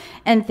back,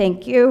 and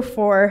thank you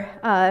for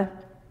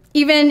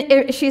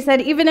she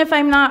said, even if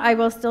I'm not, I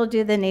will still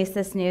do the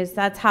NACIS news.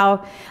 That's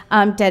how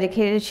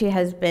dedicated she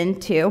has been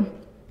to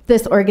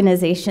this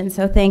organization,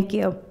 so thank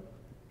you.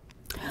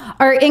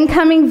 Our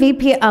incoming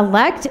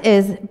VP-elect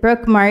is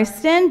Brooke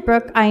Marston.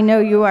 Brooke, I know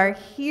you are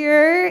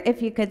here.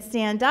 If you could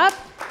stand up.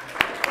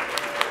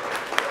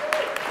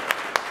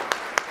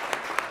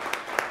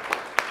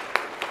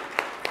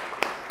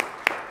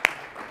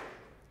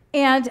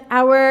 And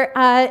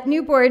our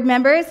new board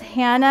members,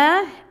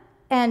 Hannah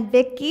and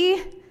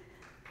Vicki.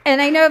 And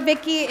I know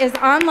Vicki is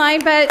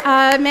online, but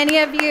many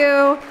of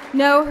you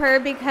know her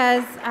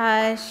because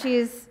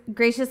she's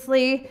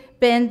graciously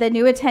been the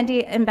new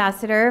attendee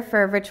ambassador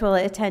for virtual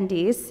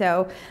attendees,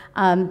 so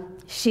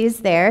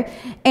she's there.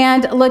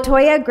 And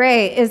LaToya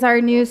Gray is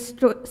our new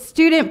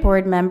student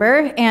board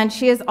member, and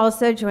she is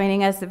also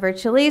joining us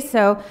virtually,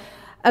 so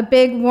a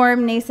big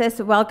warm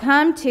NACIS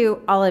welcome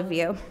to all of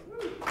you.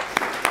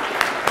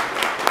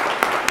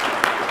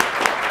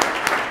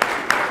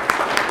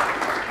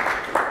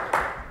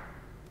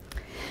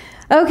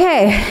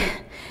 Okay,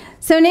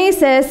 so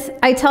NACIS,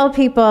 I tell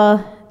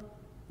people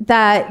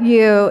that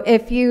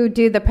if you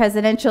do the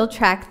presidential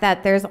track,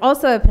 that there's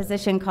also a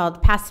position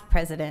called past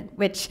president,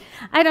 which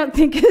I don't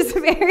think is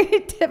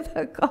very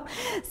typical.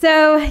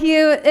 So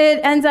it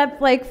ends up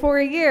like 4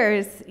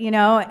 years,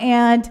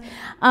 and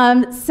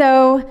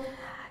so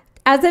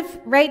as of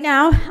right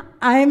now,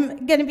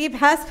 I'm gonna be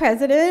past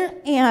president,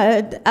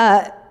 and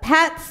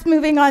Pat's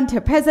moving on to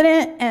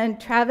president,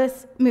 and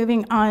Travis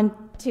moving on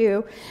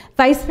to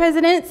vice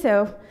president.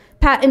 So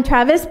Pat and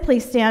Travis,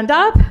 please stand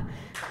up.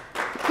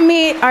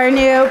 Meet our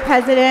new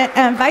president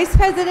and vice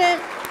president.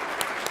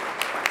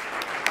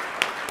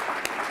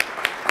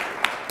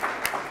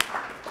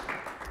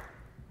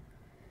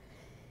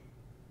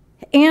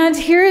 And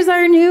here's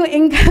our new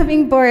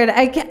incoming board.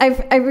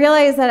 I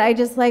realize that I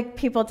just like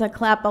people to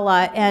clap a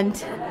lot and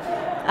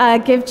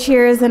give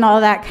cheers and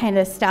all that kind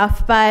of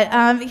stuff.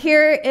 But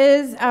here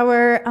is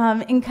our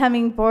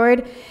incoming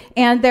board.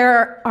 And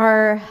there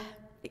are,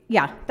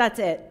 yeah, that's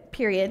it,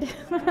 period.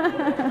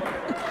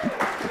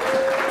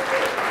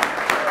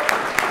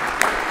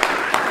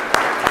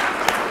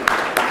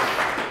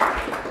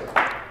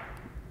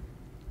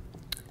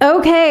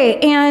 Okay,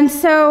 and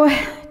so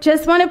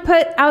just want to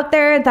put out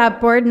there that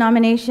board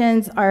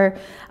nominations are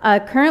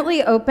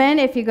currently open.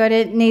 If you go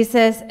to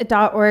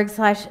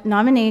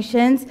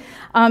nacis.org/nominations,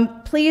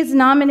 please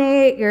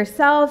nominate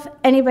yourself,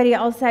 anybody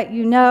else that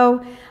you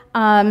know,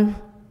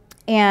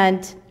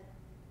 and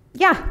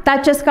yeah,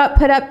 that just got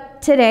put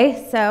up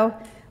today,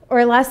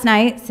 or last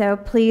night. So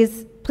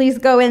please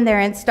go in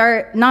there and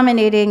start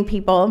nominating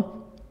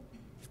people.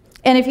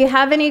 And if you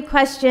have any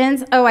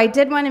questions, I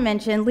did want to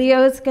mention,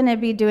 Leo's going to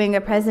be doing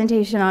a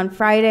presentation on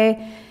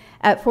Friday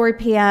at 4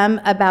 p.m.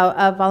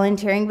 about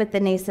volunteering with the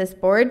NACIS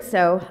board.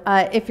 So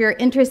if you're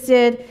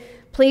interested,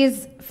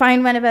 please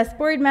find one of us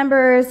board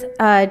members,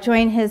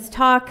 join his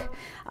talk.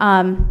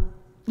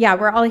 Yeah,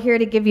 we're all here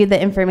to give you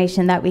the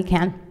information that we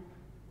can.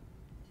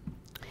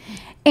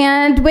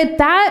 And with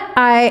that,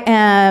 I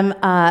am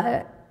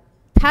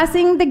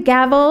passing the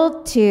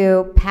gavel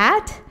to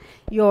Pat,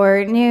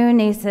 your new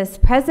NACIS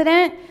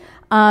president.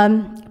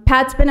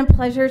 Pat's been a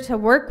pleasure to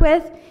work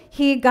with.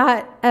 He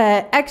got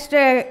an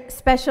extra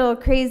special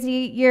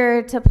crazy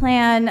year to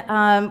plan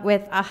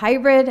with a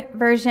hybrid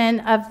version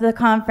of the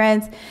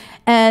conference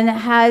and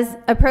has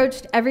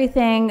approached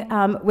everything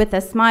with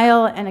a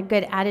smile and a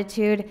good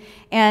attitude.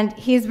 And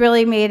he's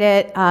really made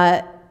it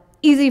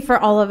easy for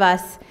all of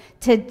us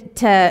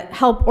to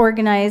help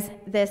organize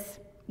this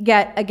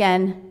yet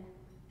again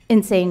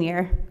insane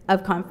year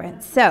of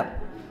conference. So,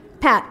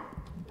 Pat.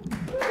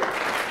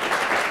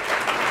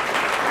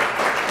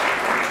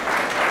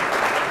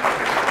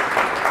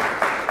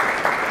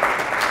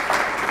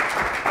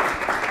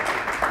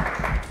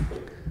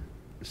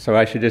 So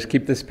I should just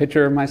keep this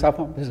picture of myself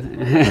up?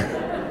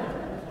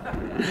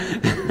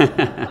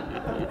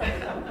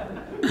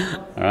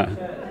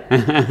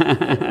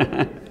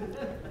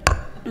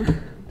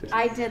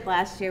 I did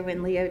last year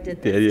when Leo did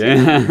this. Did you?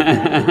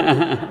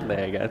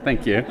 There you go.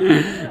 Thank you.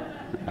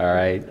 All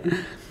right.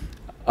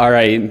 All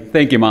right.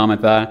 Thank you,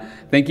 Mamatha.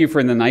 Thank you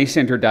for the nice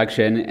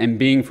introduction and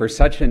being for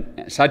such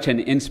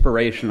an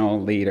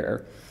inspirational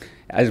leader.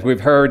 As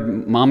we've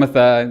heard,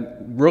 Mamatha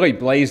really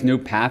blazed new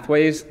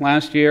pathways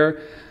last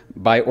year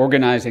by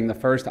organizing the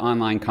first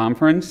online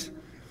conference,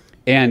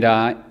 and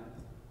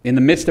in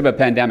the midst of a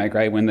pandemic,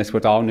 right, when this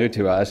was all new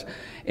to us.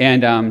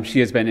 And she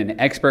has been an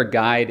expert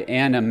guide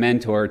and a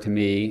mentor to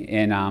me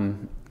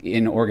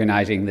in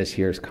organizing this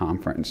year's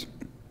conference.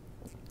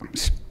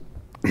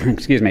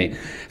 Excuse me.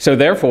 So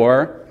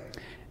therefore,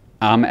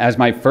 as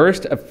my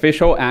first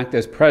official act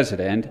as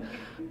president,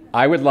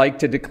 I would like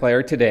to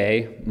declare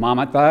today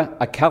Mamatha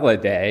Akela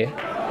Day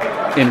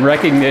in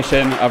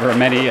recognition of her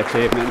many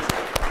achievements.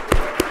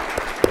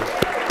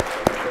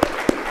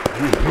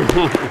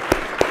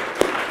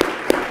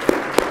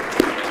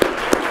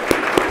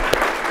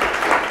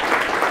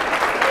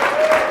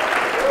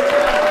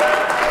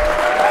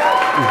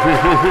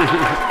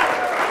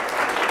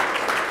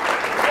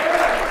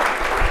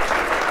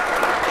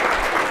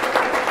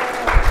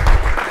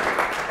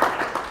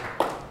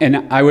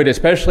 And I would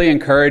especially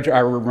encourage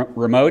our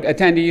remote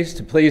attendees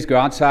to please go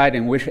outside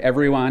and wish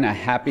everyone a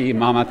happy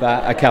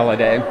Mamatha Akela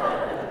Day.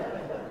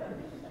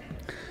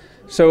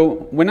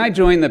 So when I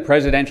joined the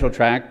presidential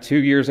track 2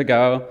 years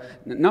ago,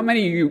 not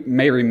many of you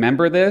may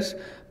remember this,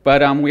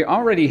 but we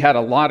already had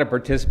a lot of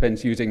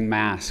participants using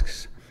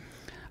masks.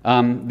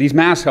 These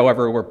masks,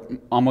 however, were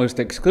almost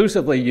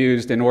exclusively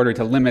used in order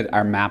to limit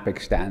our map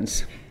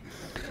extents.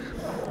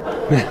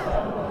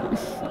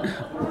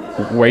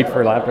 Wait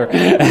for laughter.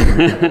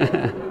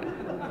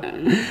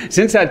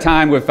 Since that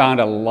time, we've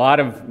found a lot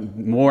of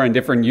more and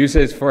different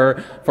uses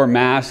for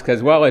masks,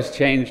 as well as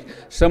changed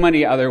so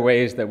many other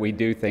ways that we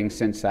do things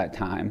since that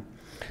time.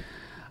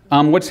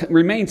 What's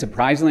remained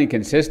surprisingly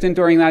consistent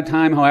during that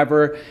time,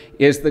 however,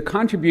 is the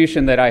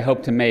contribution that I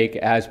hope to make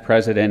as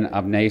president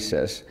of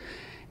NACIS.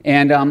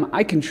 And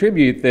I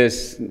contribute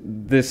this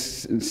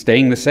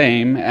staying the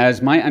same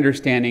as my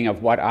understanding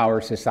of what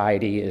our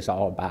society is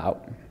all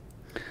about.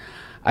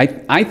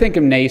 I think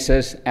of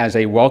NACIS as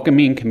a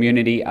welcoming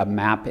community of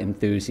map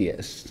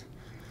enthusiasts.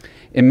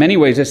 In many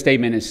ways, this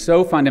statement is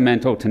so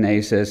fundamental to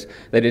NACIS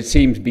that it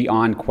seems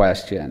beyond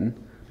question.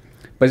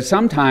 But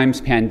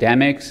sometimes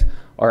pandemics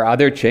or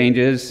other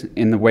changes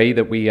in the way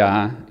that we,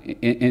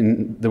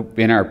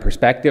 in our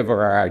perspective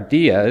or our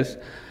ideas,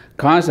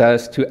 cause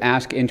us to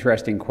ask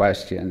interesting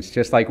questions,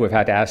 just like we've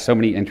had to ask so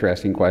many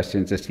interesting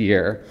questions this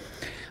year.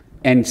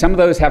 And some of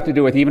those have to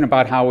do with even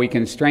about how we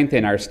can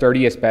strengthen our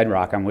sturdiest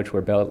bedrock on which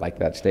we're built, like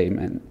that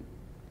statement.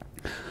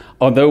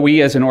 Although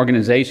we as an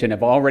organization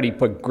have already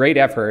put great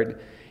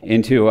effort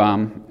into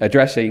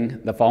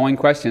addressing the following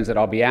questions that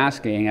I'll be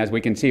asking, as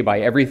we can see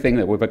by everything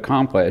that we've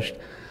accomplished,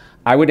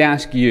 I would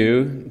ask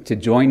you to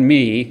join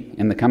me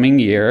in the coming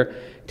year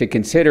to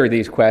consider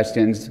these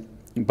questions,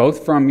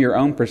 both from your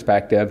own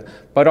perspective,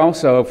 but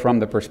also from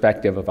the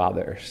perspective of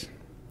others.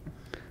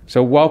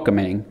 So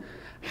welcoming,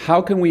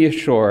 how can we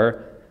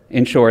ensure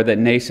that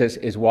NACIS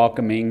is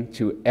welcoming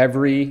to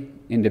every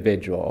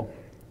individual?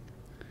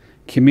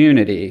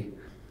 Community,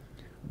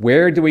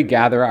 where do we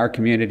gather our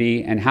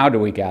community and how do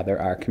we gather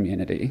our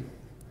community?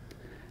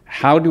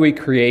 How do we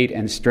create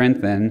and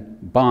strengthen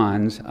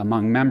bonds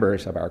among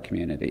members of our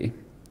community?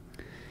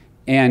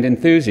 And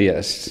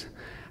enthusiasts,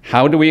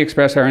 how do we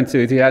express our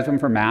enthusiasm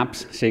for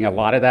maps, seeing a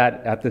lot of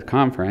that at the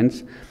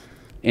conference,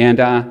 and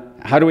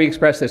how do we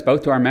express this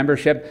both to our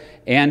membership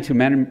and to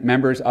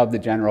members of the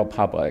general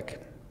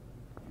public?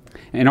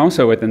 And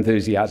also with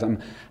enthusiasm,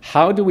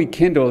 how do we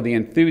kindle the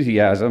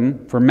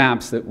enthusiasm for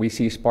maps that we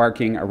see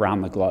sparking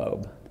around the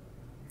globe?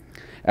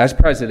 As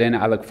president,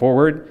 I look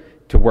forward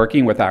to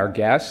working with our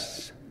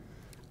guests,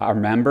 our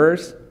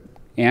members,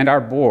 and our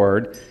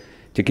board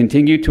to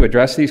continue to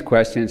address these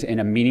questions in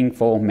a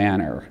meaningful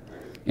manner.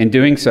 In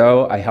doing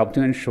so, I help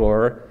to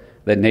ensure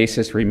that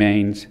NACIS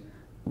remains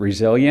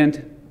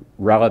resilient,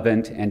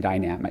 relevant, and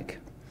dynamic.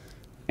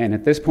 And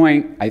at this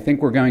point, I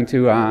think we're going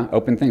to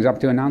open things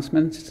up to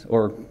announcements,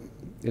 or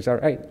is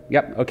that right?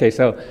 Yep, okay,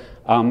 so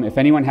if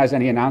anyone has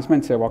any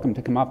announcements, they're welcome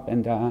to come up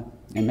and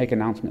make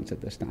announcements at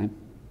this time.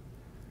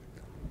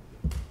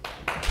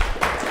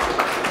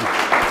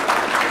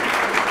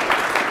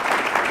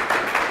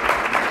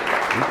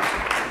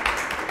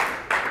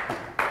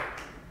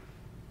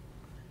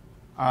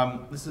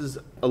 This is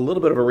a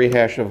little bit of a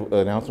rehash of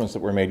announcements that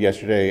were made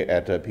yesterday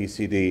at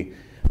PCD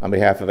on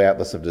behalf of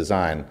Atlas of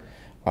Design.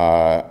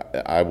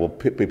 I will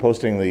be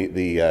posting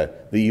the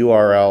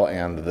URL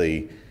and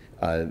the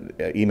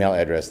email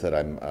address that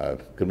I'm going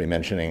to be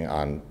mentioning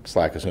on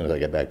Slack as soon as I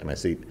get back to my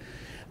seat.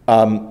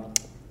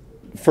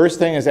 First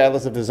thing is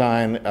Atlas of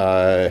Design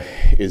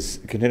is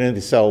continuing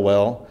to sell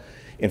well.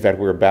 In fact,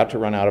 we're about to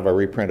run out of our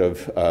reprint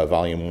of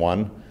Volume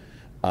 1.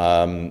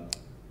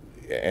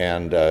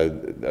 And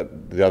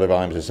the other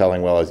volumes are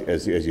selling well,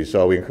 as you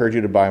saw. We encourage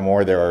you to buy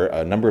more. There are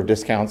a number of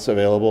discounts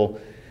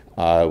available,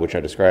 which I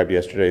described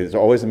yesterday. There's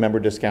always a member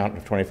discount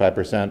of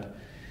 25%.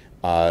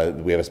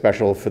 We have a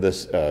special for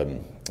this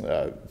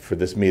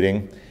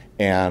meeting,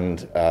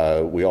 and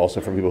we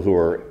also, for people who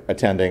are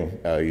attending,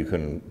 you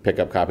can pick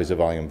up copies of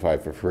Volume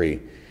 5 for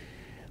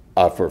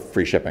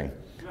free shipping.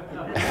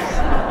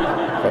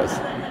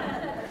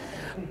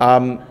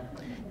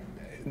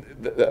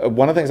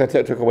 One of the things I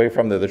took away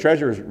from the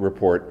Treasurer's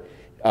report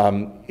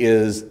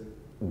is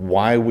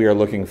why we are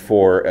looking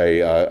for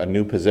a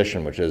new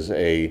position, which is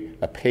a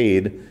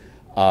paid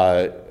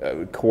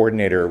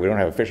coordinator. We don't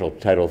have an official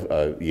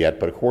title yet,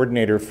 but a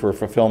coordinator for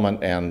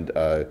fulfillment and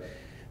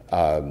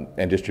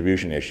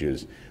distribution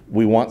issues.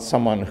 We want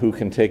someone who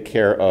can take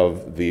care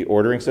of the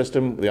ordering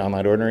system, the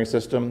online ordering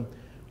system,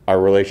 our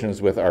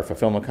relations with our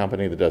fulfillment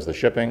company that does the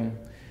shipping,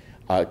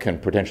 can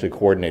potentially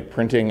coordinate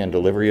printing and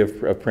delivery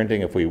of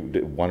printing if we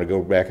want to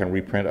go back and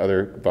reprint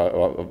other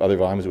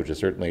volumes, which is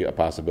certainly a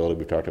possibility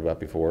we've talked about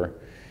before.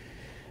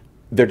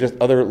 There are just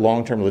other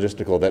long-term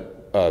logistical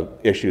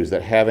issues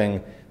that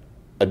having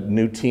a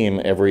new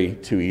team every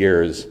 2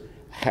 years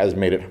has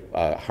made it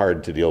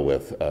hard to deal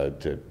with,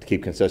 to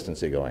keep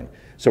consistency going.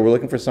 So we're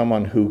looking for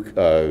someone who,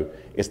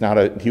 it's not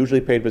a hugely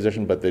paid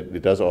position, but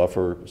it does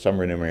offer some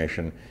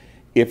remuneration.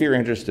 If you're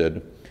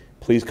interested,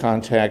 please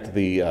contact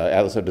the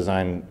Atlas of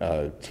Design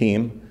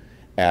team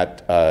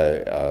at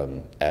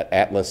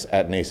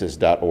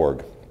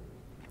atlas@nacis.org.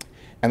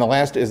 And the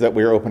last is that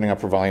we're opening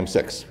up for Volume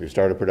 6. We've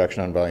started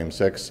production on Volume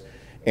 6,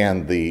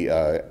 and the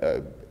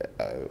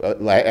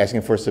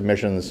asking for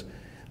submissions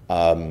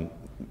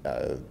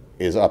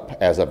is up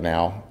as of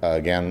now.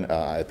 Again,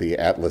 at the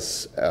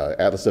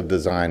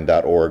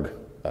atlasofdesign.org,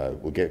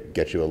 we'll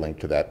get you a link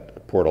to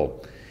that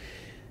portal.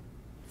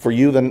 For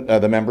you,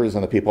 the members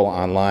and the people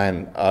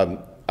online,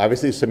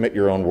 obviously submit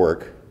your own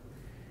work.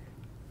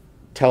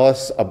 Tell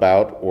us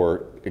about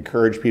or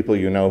encourage people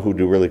you know who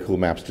do really cool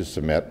maps to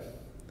submit.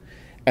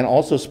 And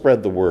also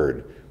spread the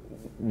word.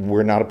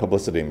 We're not a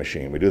publicity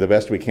machine. We do the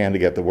best we can to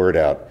get the word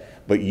out.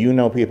 But you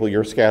know people,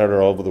 you're scattered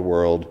all over the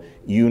world.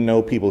 You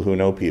know people who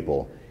know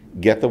people.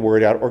 Get the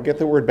word out, or get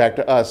the word back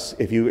to us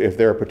if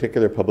there are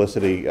particular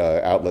publicity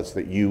outlets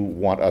that you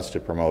want us to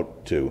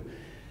promote to.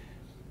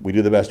 We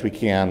do the best we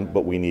can,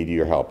 but we need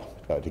your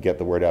help to get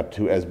the word out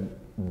to as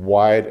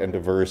wide and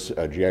diverse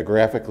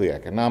geographically,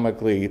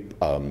 economically,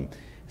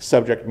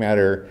 subject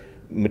matter,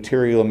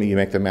 material you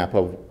make the map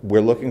of.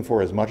 We're looking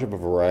for as much of a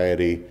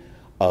variety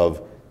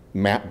of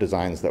map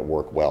designs that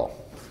work well.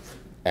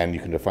 And you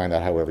can define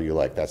that however you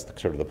like. That's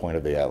sort of the point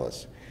of the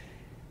Atlas.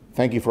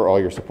 Thank you for all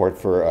your support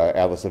for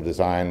Atlas of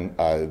Design.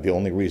 The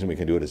only reason we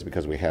can do it is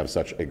because we have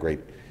such a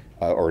great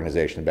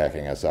organization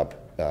backing us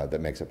up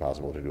that makes it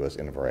possible to do this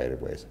in a variety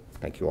of ways.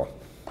 Thank you all.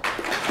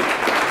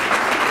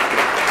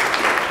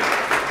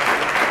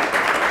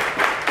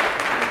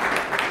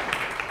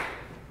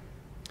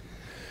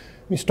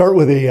 me start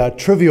with a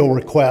trivial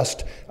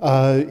request.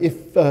 We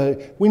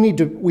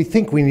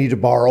think we need to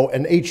borrow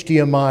an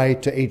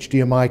HDMI to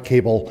HDMI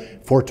cable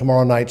for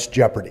tomorrow night's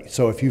Jeopardy.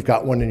 So if you've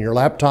got one in your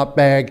laptop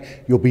bag,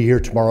 you'll be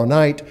here tomorrow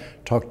night.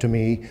 Talk to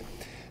me.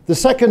 The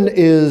second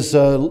is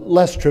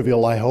less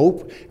trivial, I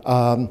hope,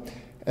 and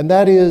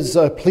that is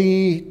a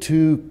plea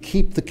to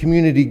keep the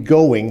community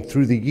going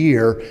through the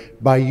year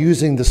by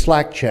using the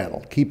Slack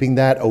channel, keeping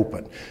that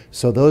open.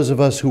 So those of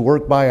us who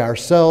work by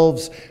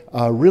ourselves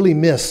really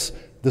miss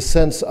the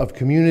sense of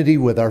community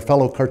with our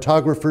fellow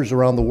cartographers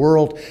around the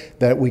world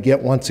that we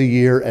get once a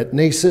year at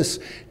NACIS.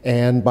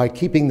 And by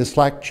keeping the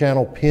Slack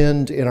channel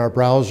pinned in our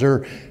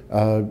browser,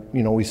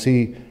 we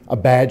see a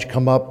badge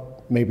come up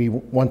maybe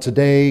once a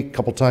day, a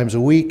couple times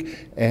a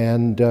week,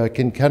 and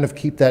can kind of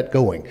keep that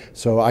going.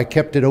 So I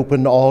kept it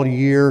open all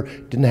year.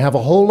 Didn't have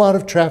a whole lot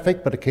of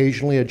traffic, but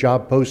occasionally a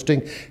job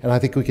posting, and I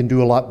think we can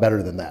do a lot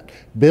better than that.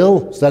 Bill,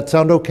 does that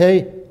sound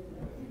okay?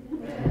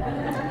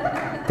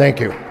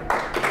 Thank you.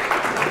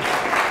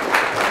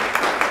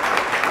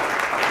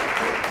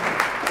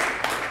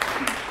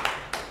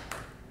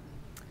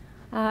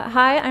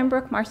 Hi, I'm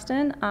Brooke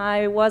Marston.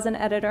 I was an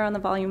editor on the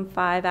Volume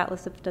 5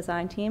 Atlas of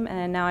Design team,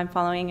 and now I'm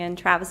following in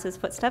Travis's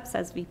footsteps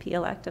as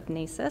VP-elect of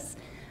NACIS.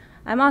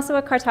 I'm also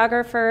a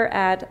cartographer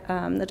at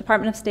the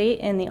Department of State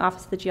in the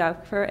Office of the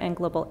Geographer and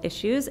Global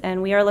Issues,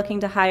 and we are looking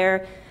to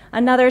hire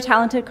another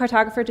talented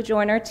cartographer to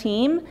join our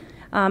team.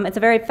 It's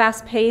a very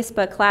fast-paced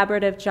but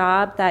collaborative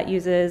job that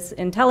uses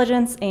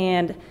intelligence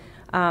and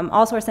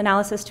all-source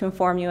analysis to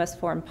inform U.S.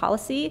 foreign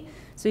policy.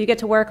 So you get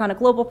to work on a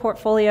global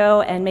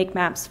portfolio and make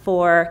maps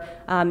for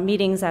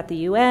meetings at the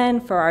UN,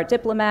 for our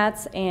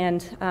diplomats,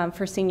 and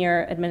for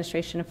senior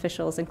administration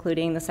officials,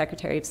 including the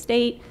Secretary of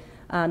State,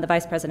 the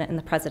Vice President, and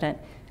the President.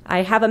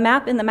 I have a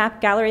map in the map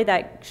gallery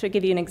that should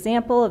give you an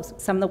example of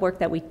some of the work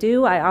that we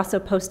do. I also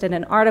posted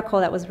an article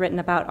that was written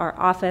about our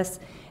office.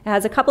 It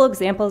has a couple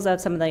examples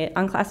of some of the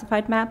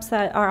unclassified maps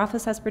that our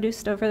office has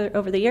produced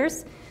over the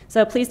years.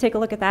 So please take a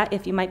look at that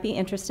if you might be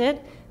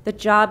interested. The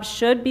job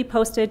should be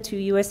posted to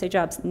USA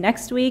Jobs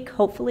next week,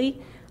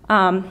 hopefully.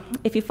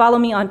 If you follow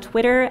me on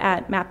Twitter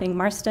at Mapping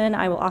Marston,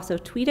 I will also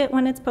tweet it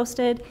when it's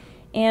posted,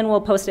 and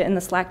we'll post it in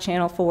the Slack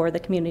channel for the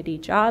community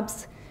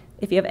jobs.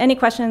 If you have any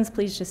questions,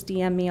 please just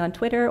DM me on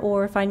Twitter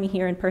or find me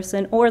here in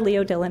person, or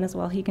Leo Dillon as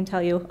well. He can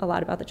tell you a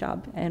lot about the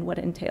job and what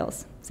it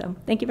entails. So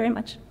thank you very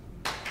much.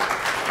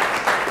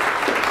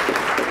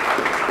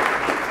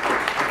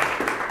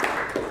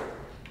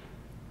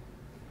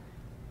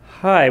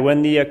 Hi,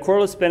 when the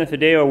Corliss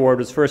Benefideo Award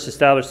was first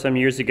established some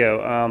years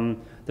ago,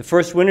 the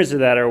first winners of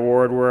that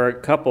award were a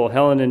couple,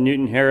 Helen and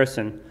Newton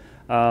Harrison.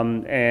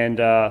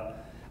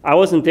 I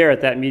wasn't there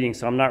at that meeting,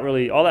 so I'm not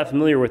really all that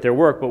familiar with their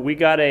work, but we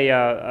got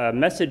a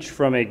message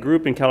from a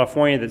group in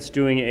California that's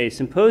doing a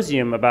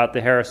symposium about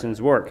the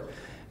Harrisons' work.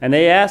 And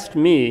they asked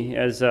me,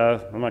 as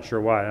I'm not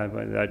sure why,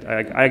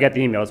 I got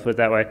the email, let's put it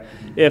that way,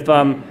 if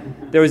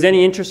there was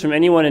any interest from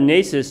anyone in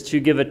NACIS to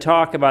give a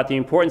talk about the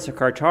importance of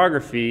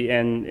cartography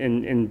and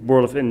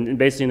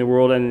basically in the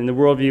world and in the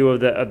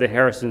worldview of the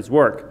Harrisons'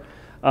 work.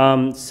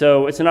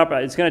 So it's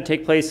going to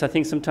take place, I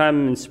think,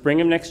 sometime in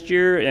spring of next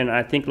year in,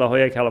 I think, La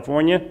Jolla,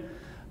 California.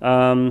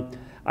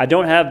 I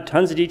don't have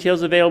tons of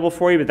details available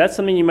for you, but that's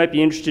something you might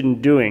be interested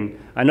in doing.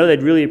 I know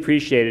they'd really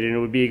appreciate it, and it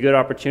would be a good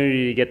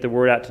opportunity to get the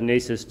word out to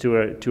NACIS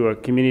to a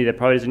community that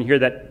probably doesn't hear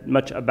that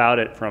much about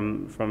it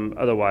from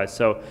otherwise.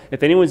 So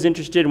if anyone's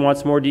interested and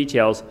wants more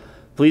details,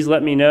 please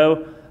let me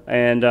know,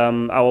 and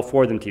I will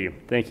forward them to you.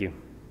 Thank you.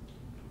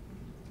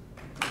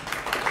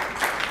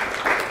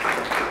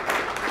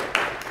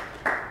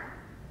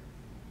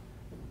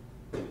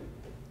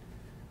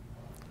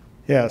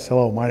 Yes,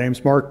 hello, my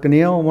name's Mark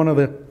Daniel. One of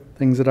the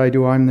things that I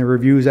do, I'm the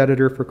reviews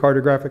editor for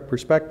Cartographic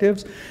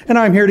Perspectives, and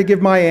I'm here to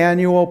give my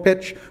annual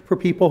pitch for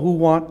people who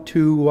want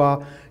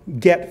to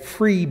get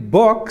free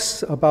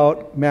books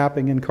about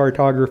mapping and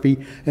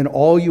cartography, and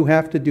all you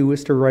have to do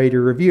is to write a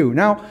review.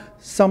 Now,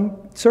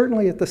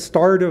 certainly at the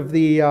start of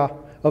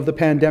the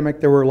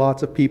pandemic, there were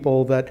lots of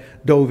people that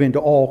dove into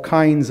all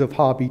kinds of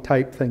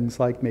hobby-type things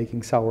like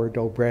making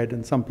sourdough bread,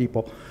 and some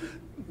people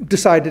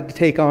decided to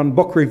take on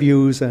book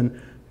reviews and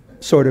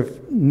sort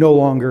of no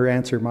longer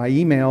answer my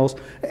emails,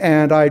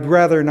 and I'd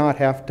rather not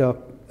have to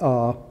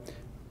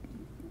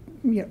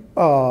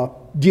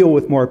deal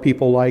with more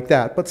people like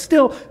that. But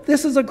still,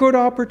 this is a good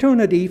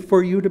opportunity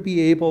for you to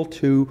be able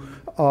to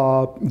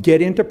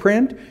get into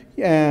print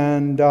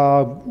and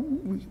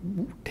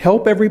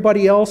help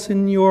everybody else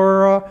in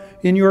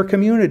your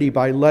community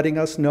by letting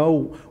us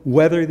know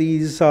whether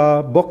these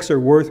books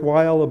are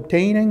worthwhile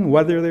obtaining,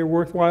 whether they're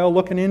worthwhile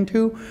looking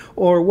into,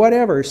 or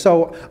whatever.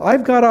 So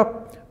I've got a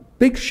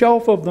big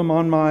shelf of them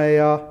in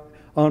my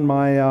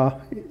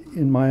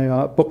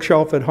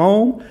bookshelf at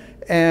home,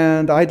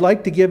 and I'd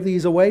like to give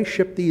these away,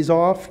 ship these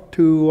off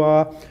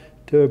to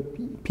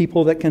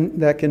people that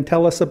can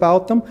tell us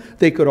about them.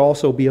 They could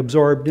also be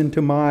absorbed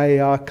into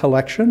my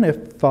collection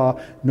if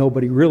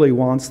nobody really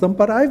wants them.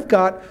 But I've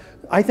got,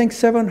 I think,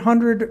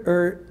 700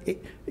 or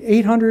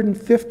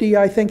 850,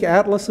 I think,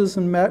 atlases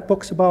and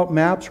books about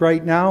maps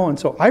right now, and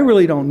so I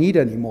really don't need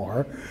any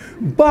more.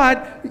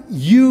 But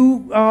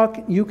you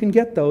can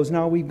get those.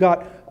 Now we've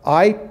got,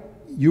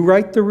 you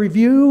write the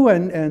review,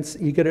 and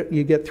you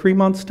get 3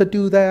 months to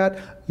do that.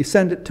 You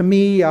send it to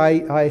me.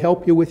 I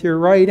help you with your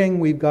writing.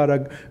 We've got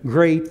a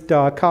great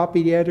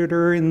copy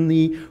editor in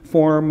the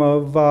form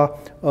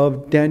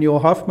of Daniel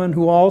Huffman,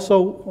 who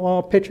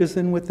also pitches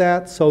in with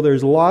that. So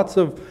there's lots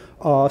of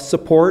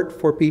support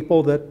for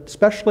people that,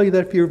 especially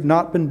that if you've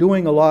not been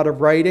doing a lot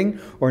of writing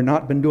or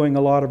not been doing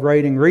a lot of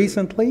writing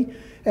recently.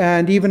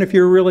 And even if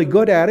you're really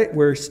good at it,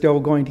 we're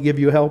still going to give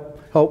you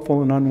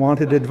helpful and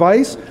unwanted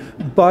advice.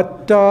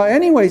 But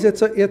anyways,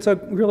 it's a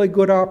really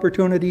good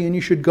opportunity, and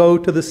you should go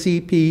to the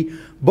CP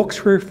Books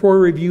for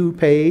Review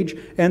page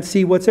and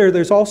see what's there.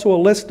 There's also a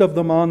list of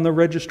them on the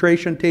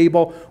registration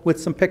table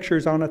with some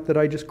pictures on it that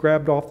I just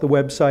grabbed off the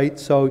website.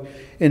 So,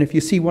 and if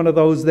you see one of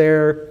those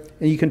there,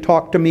 and you can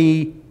talk to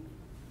me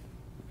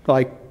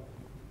like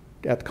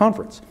at the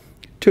conference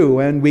too,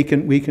 and we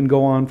can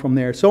go on from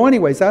there. So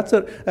anyways, that's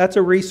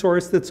a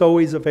resource that's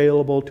always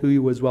available to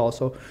you as well.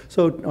 So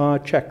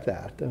check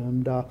that,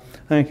 and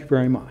thank you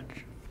very much.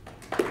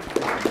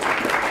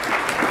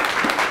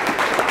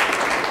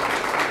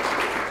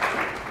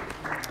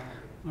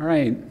 All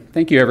right,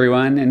 thank you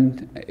everyone.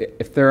 And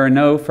if there are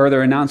no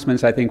further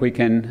announcements, I think we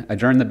can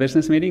adjourn the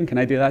business meeting. Can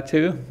I do that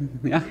too?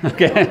 Yeah,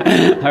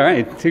 okay. All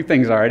right, 2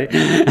 things already.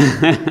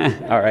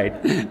 All right,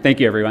 thank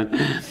you everyone.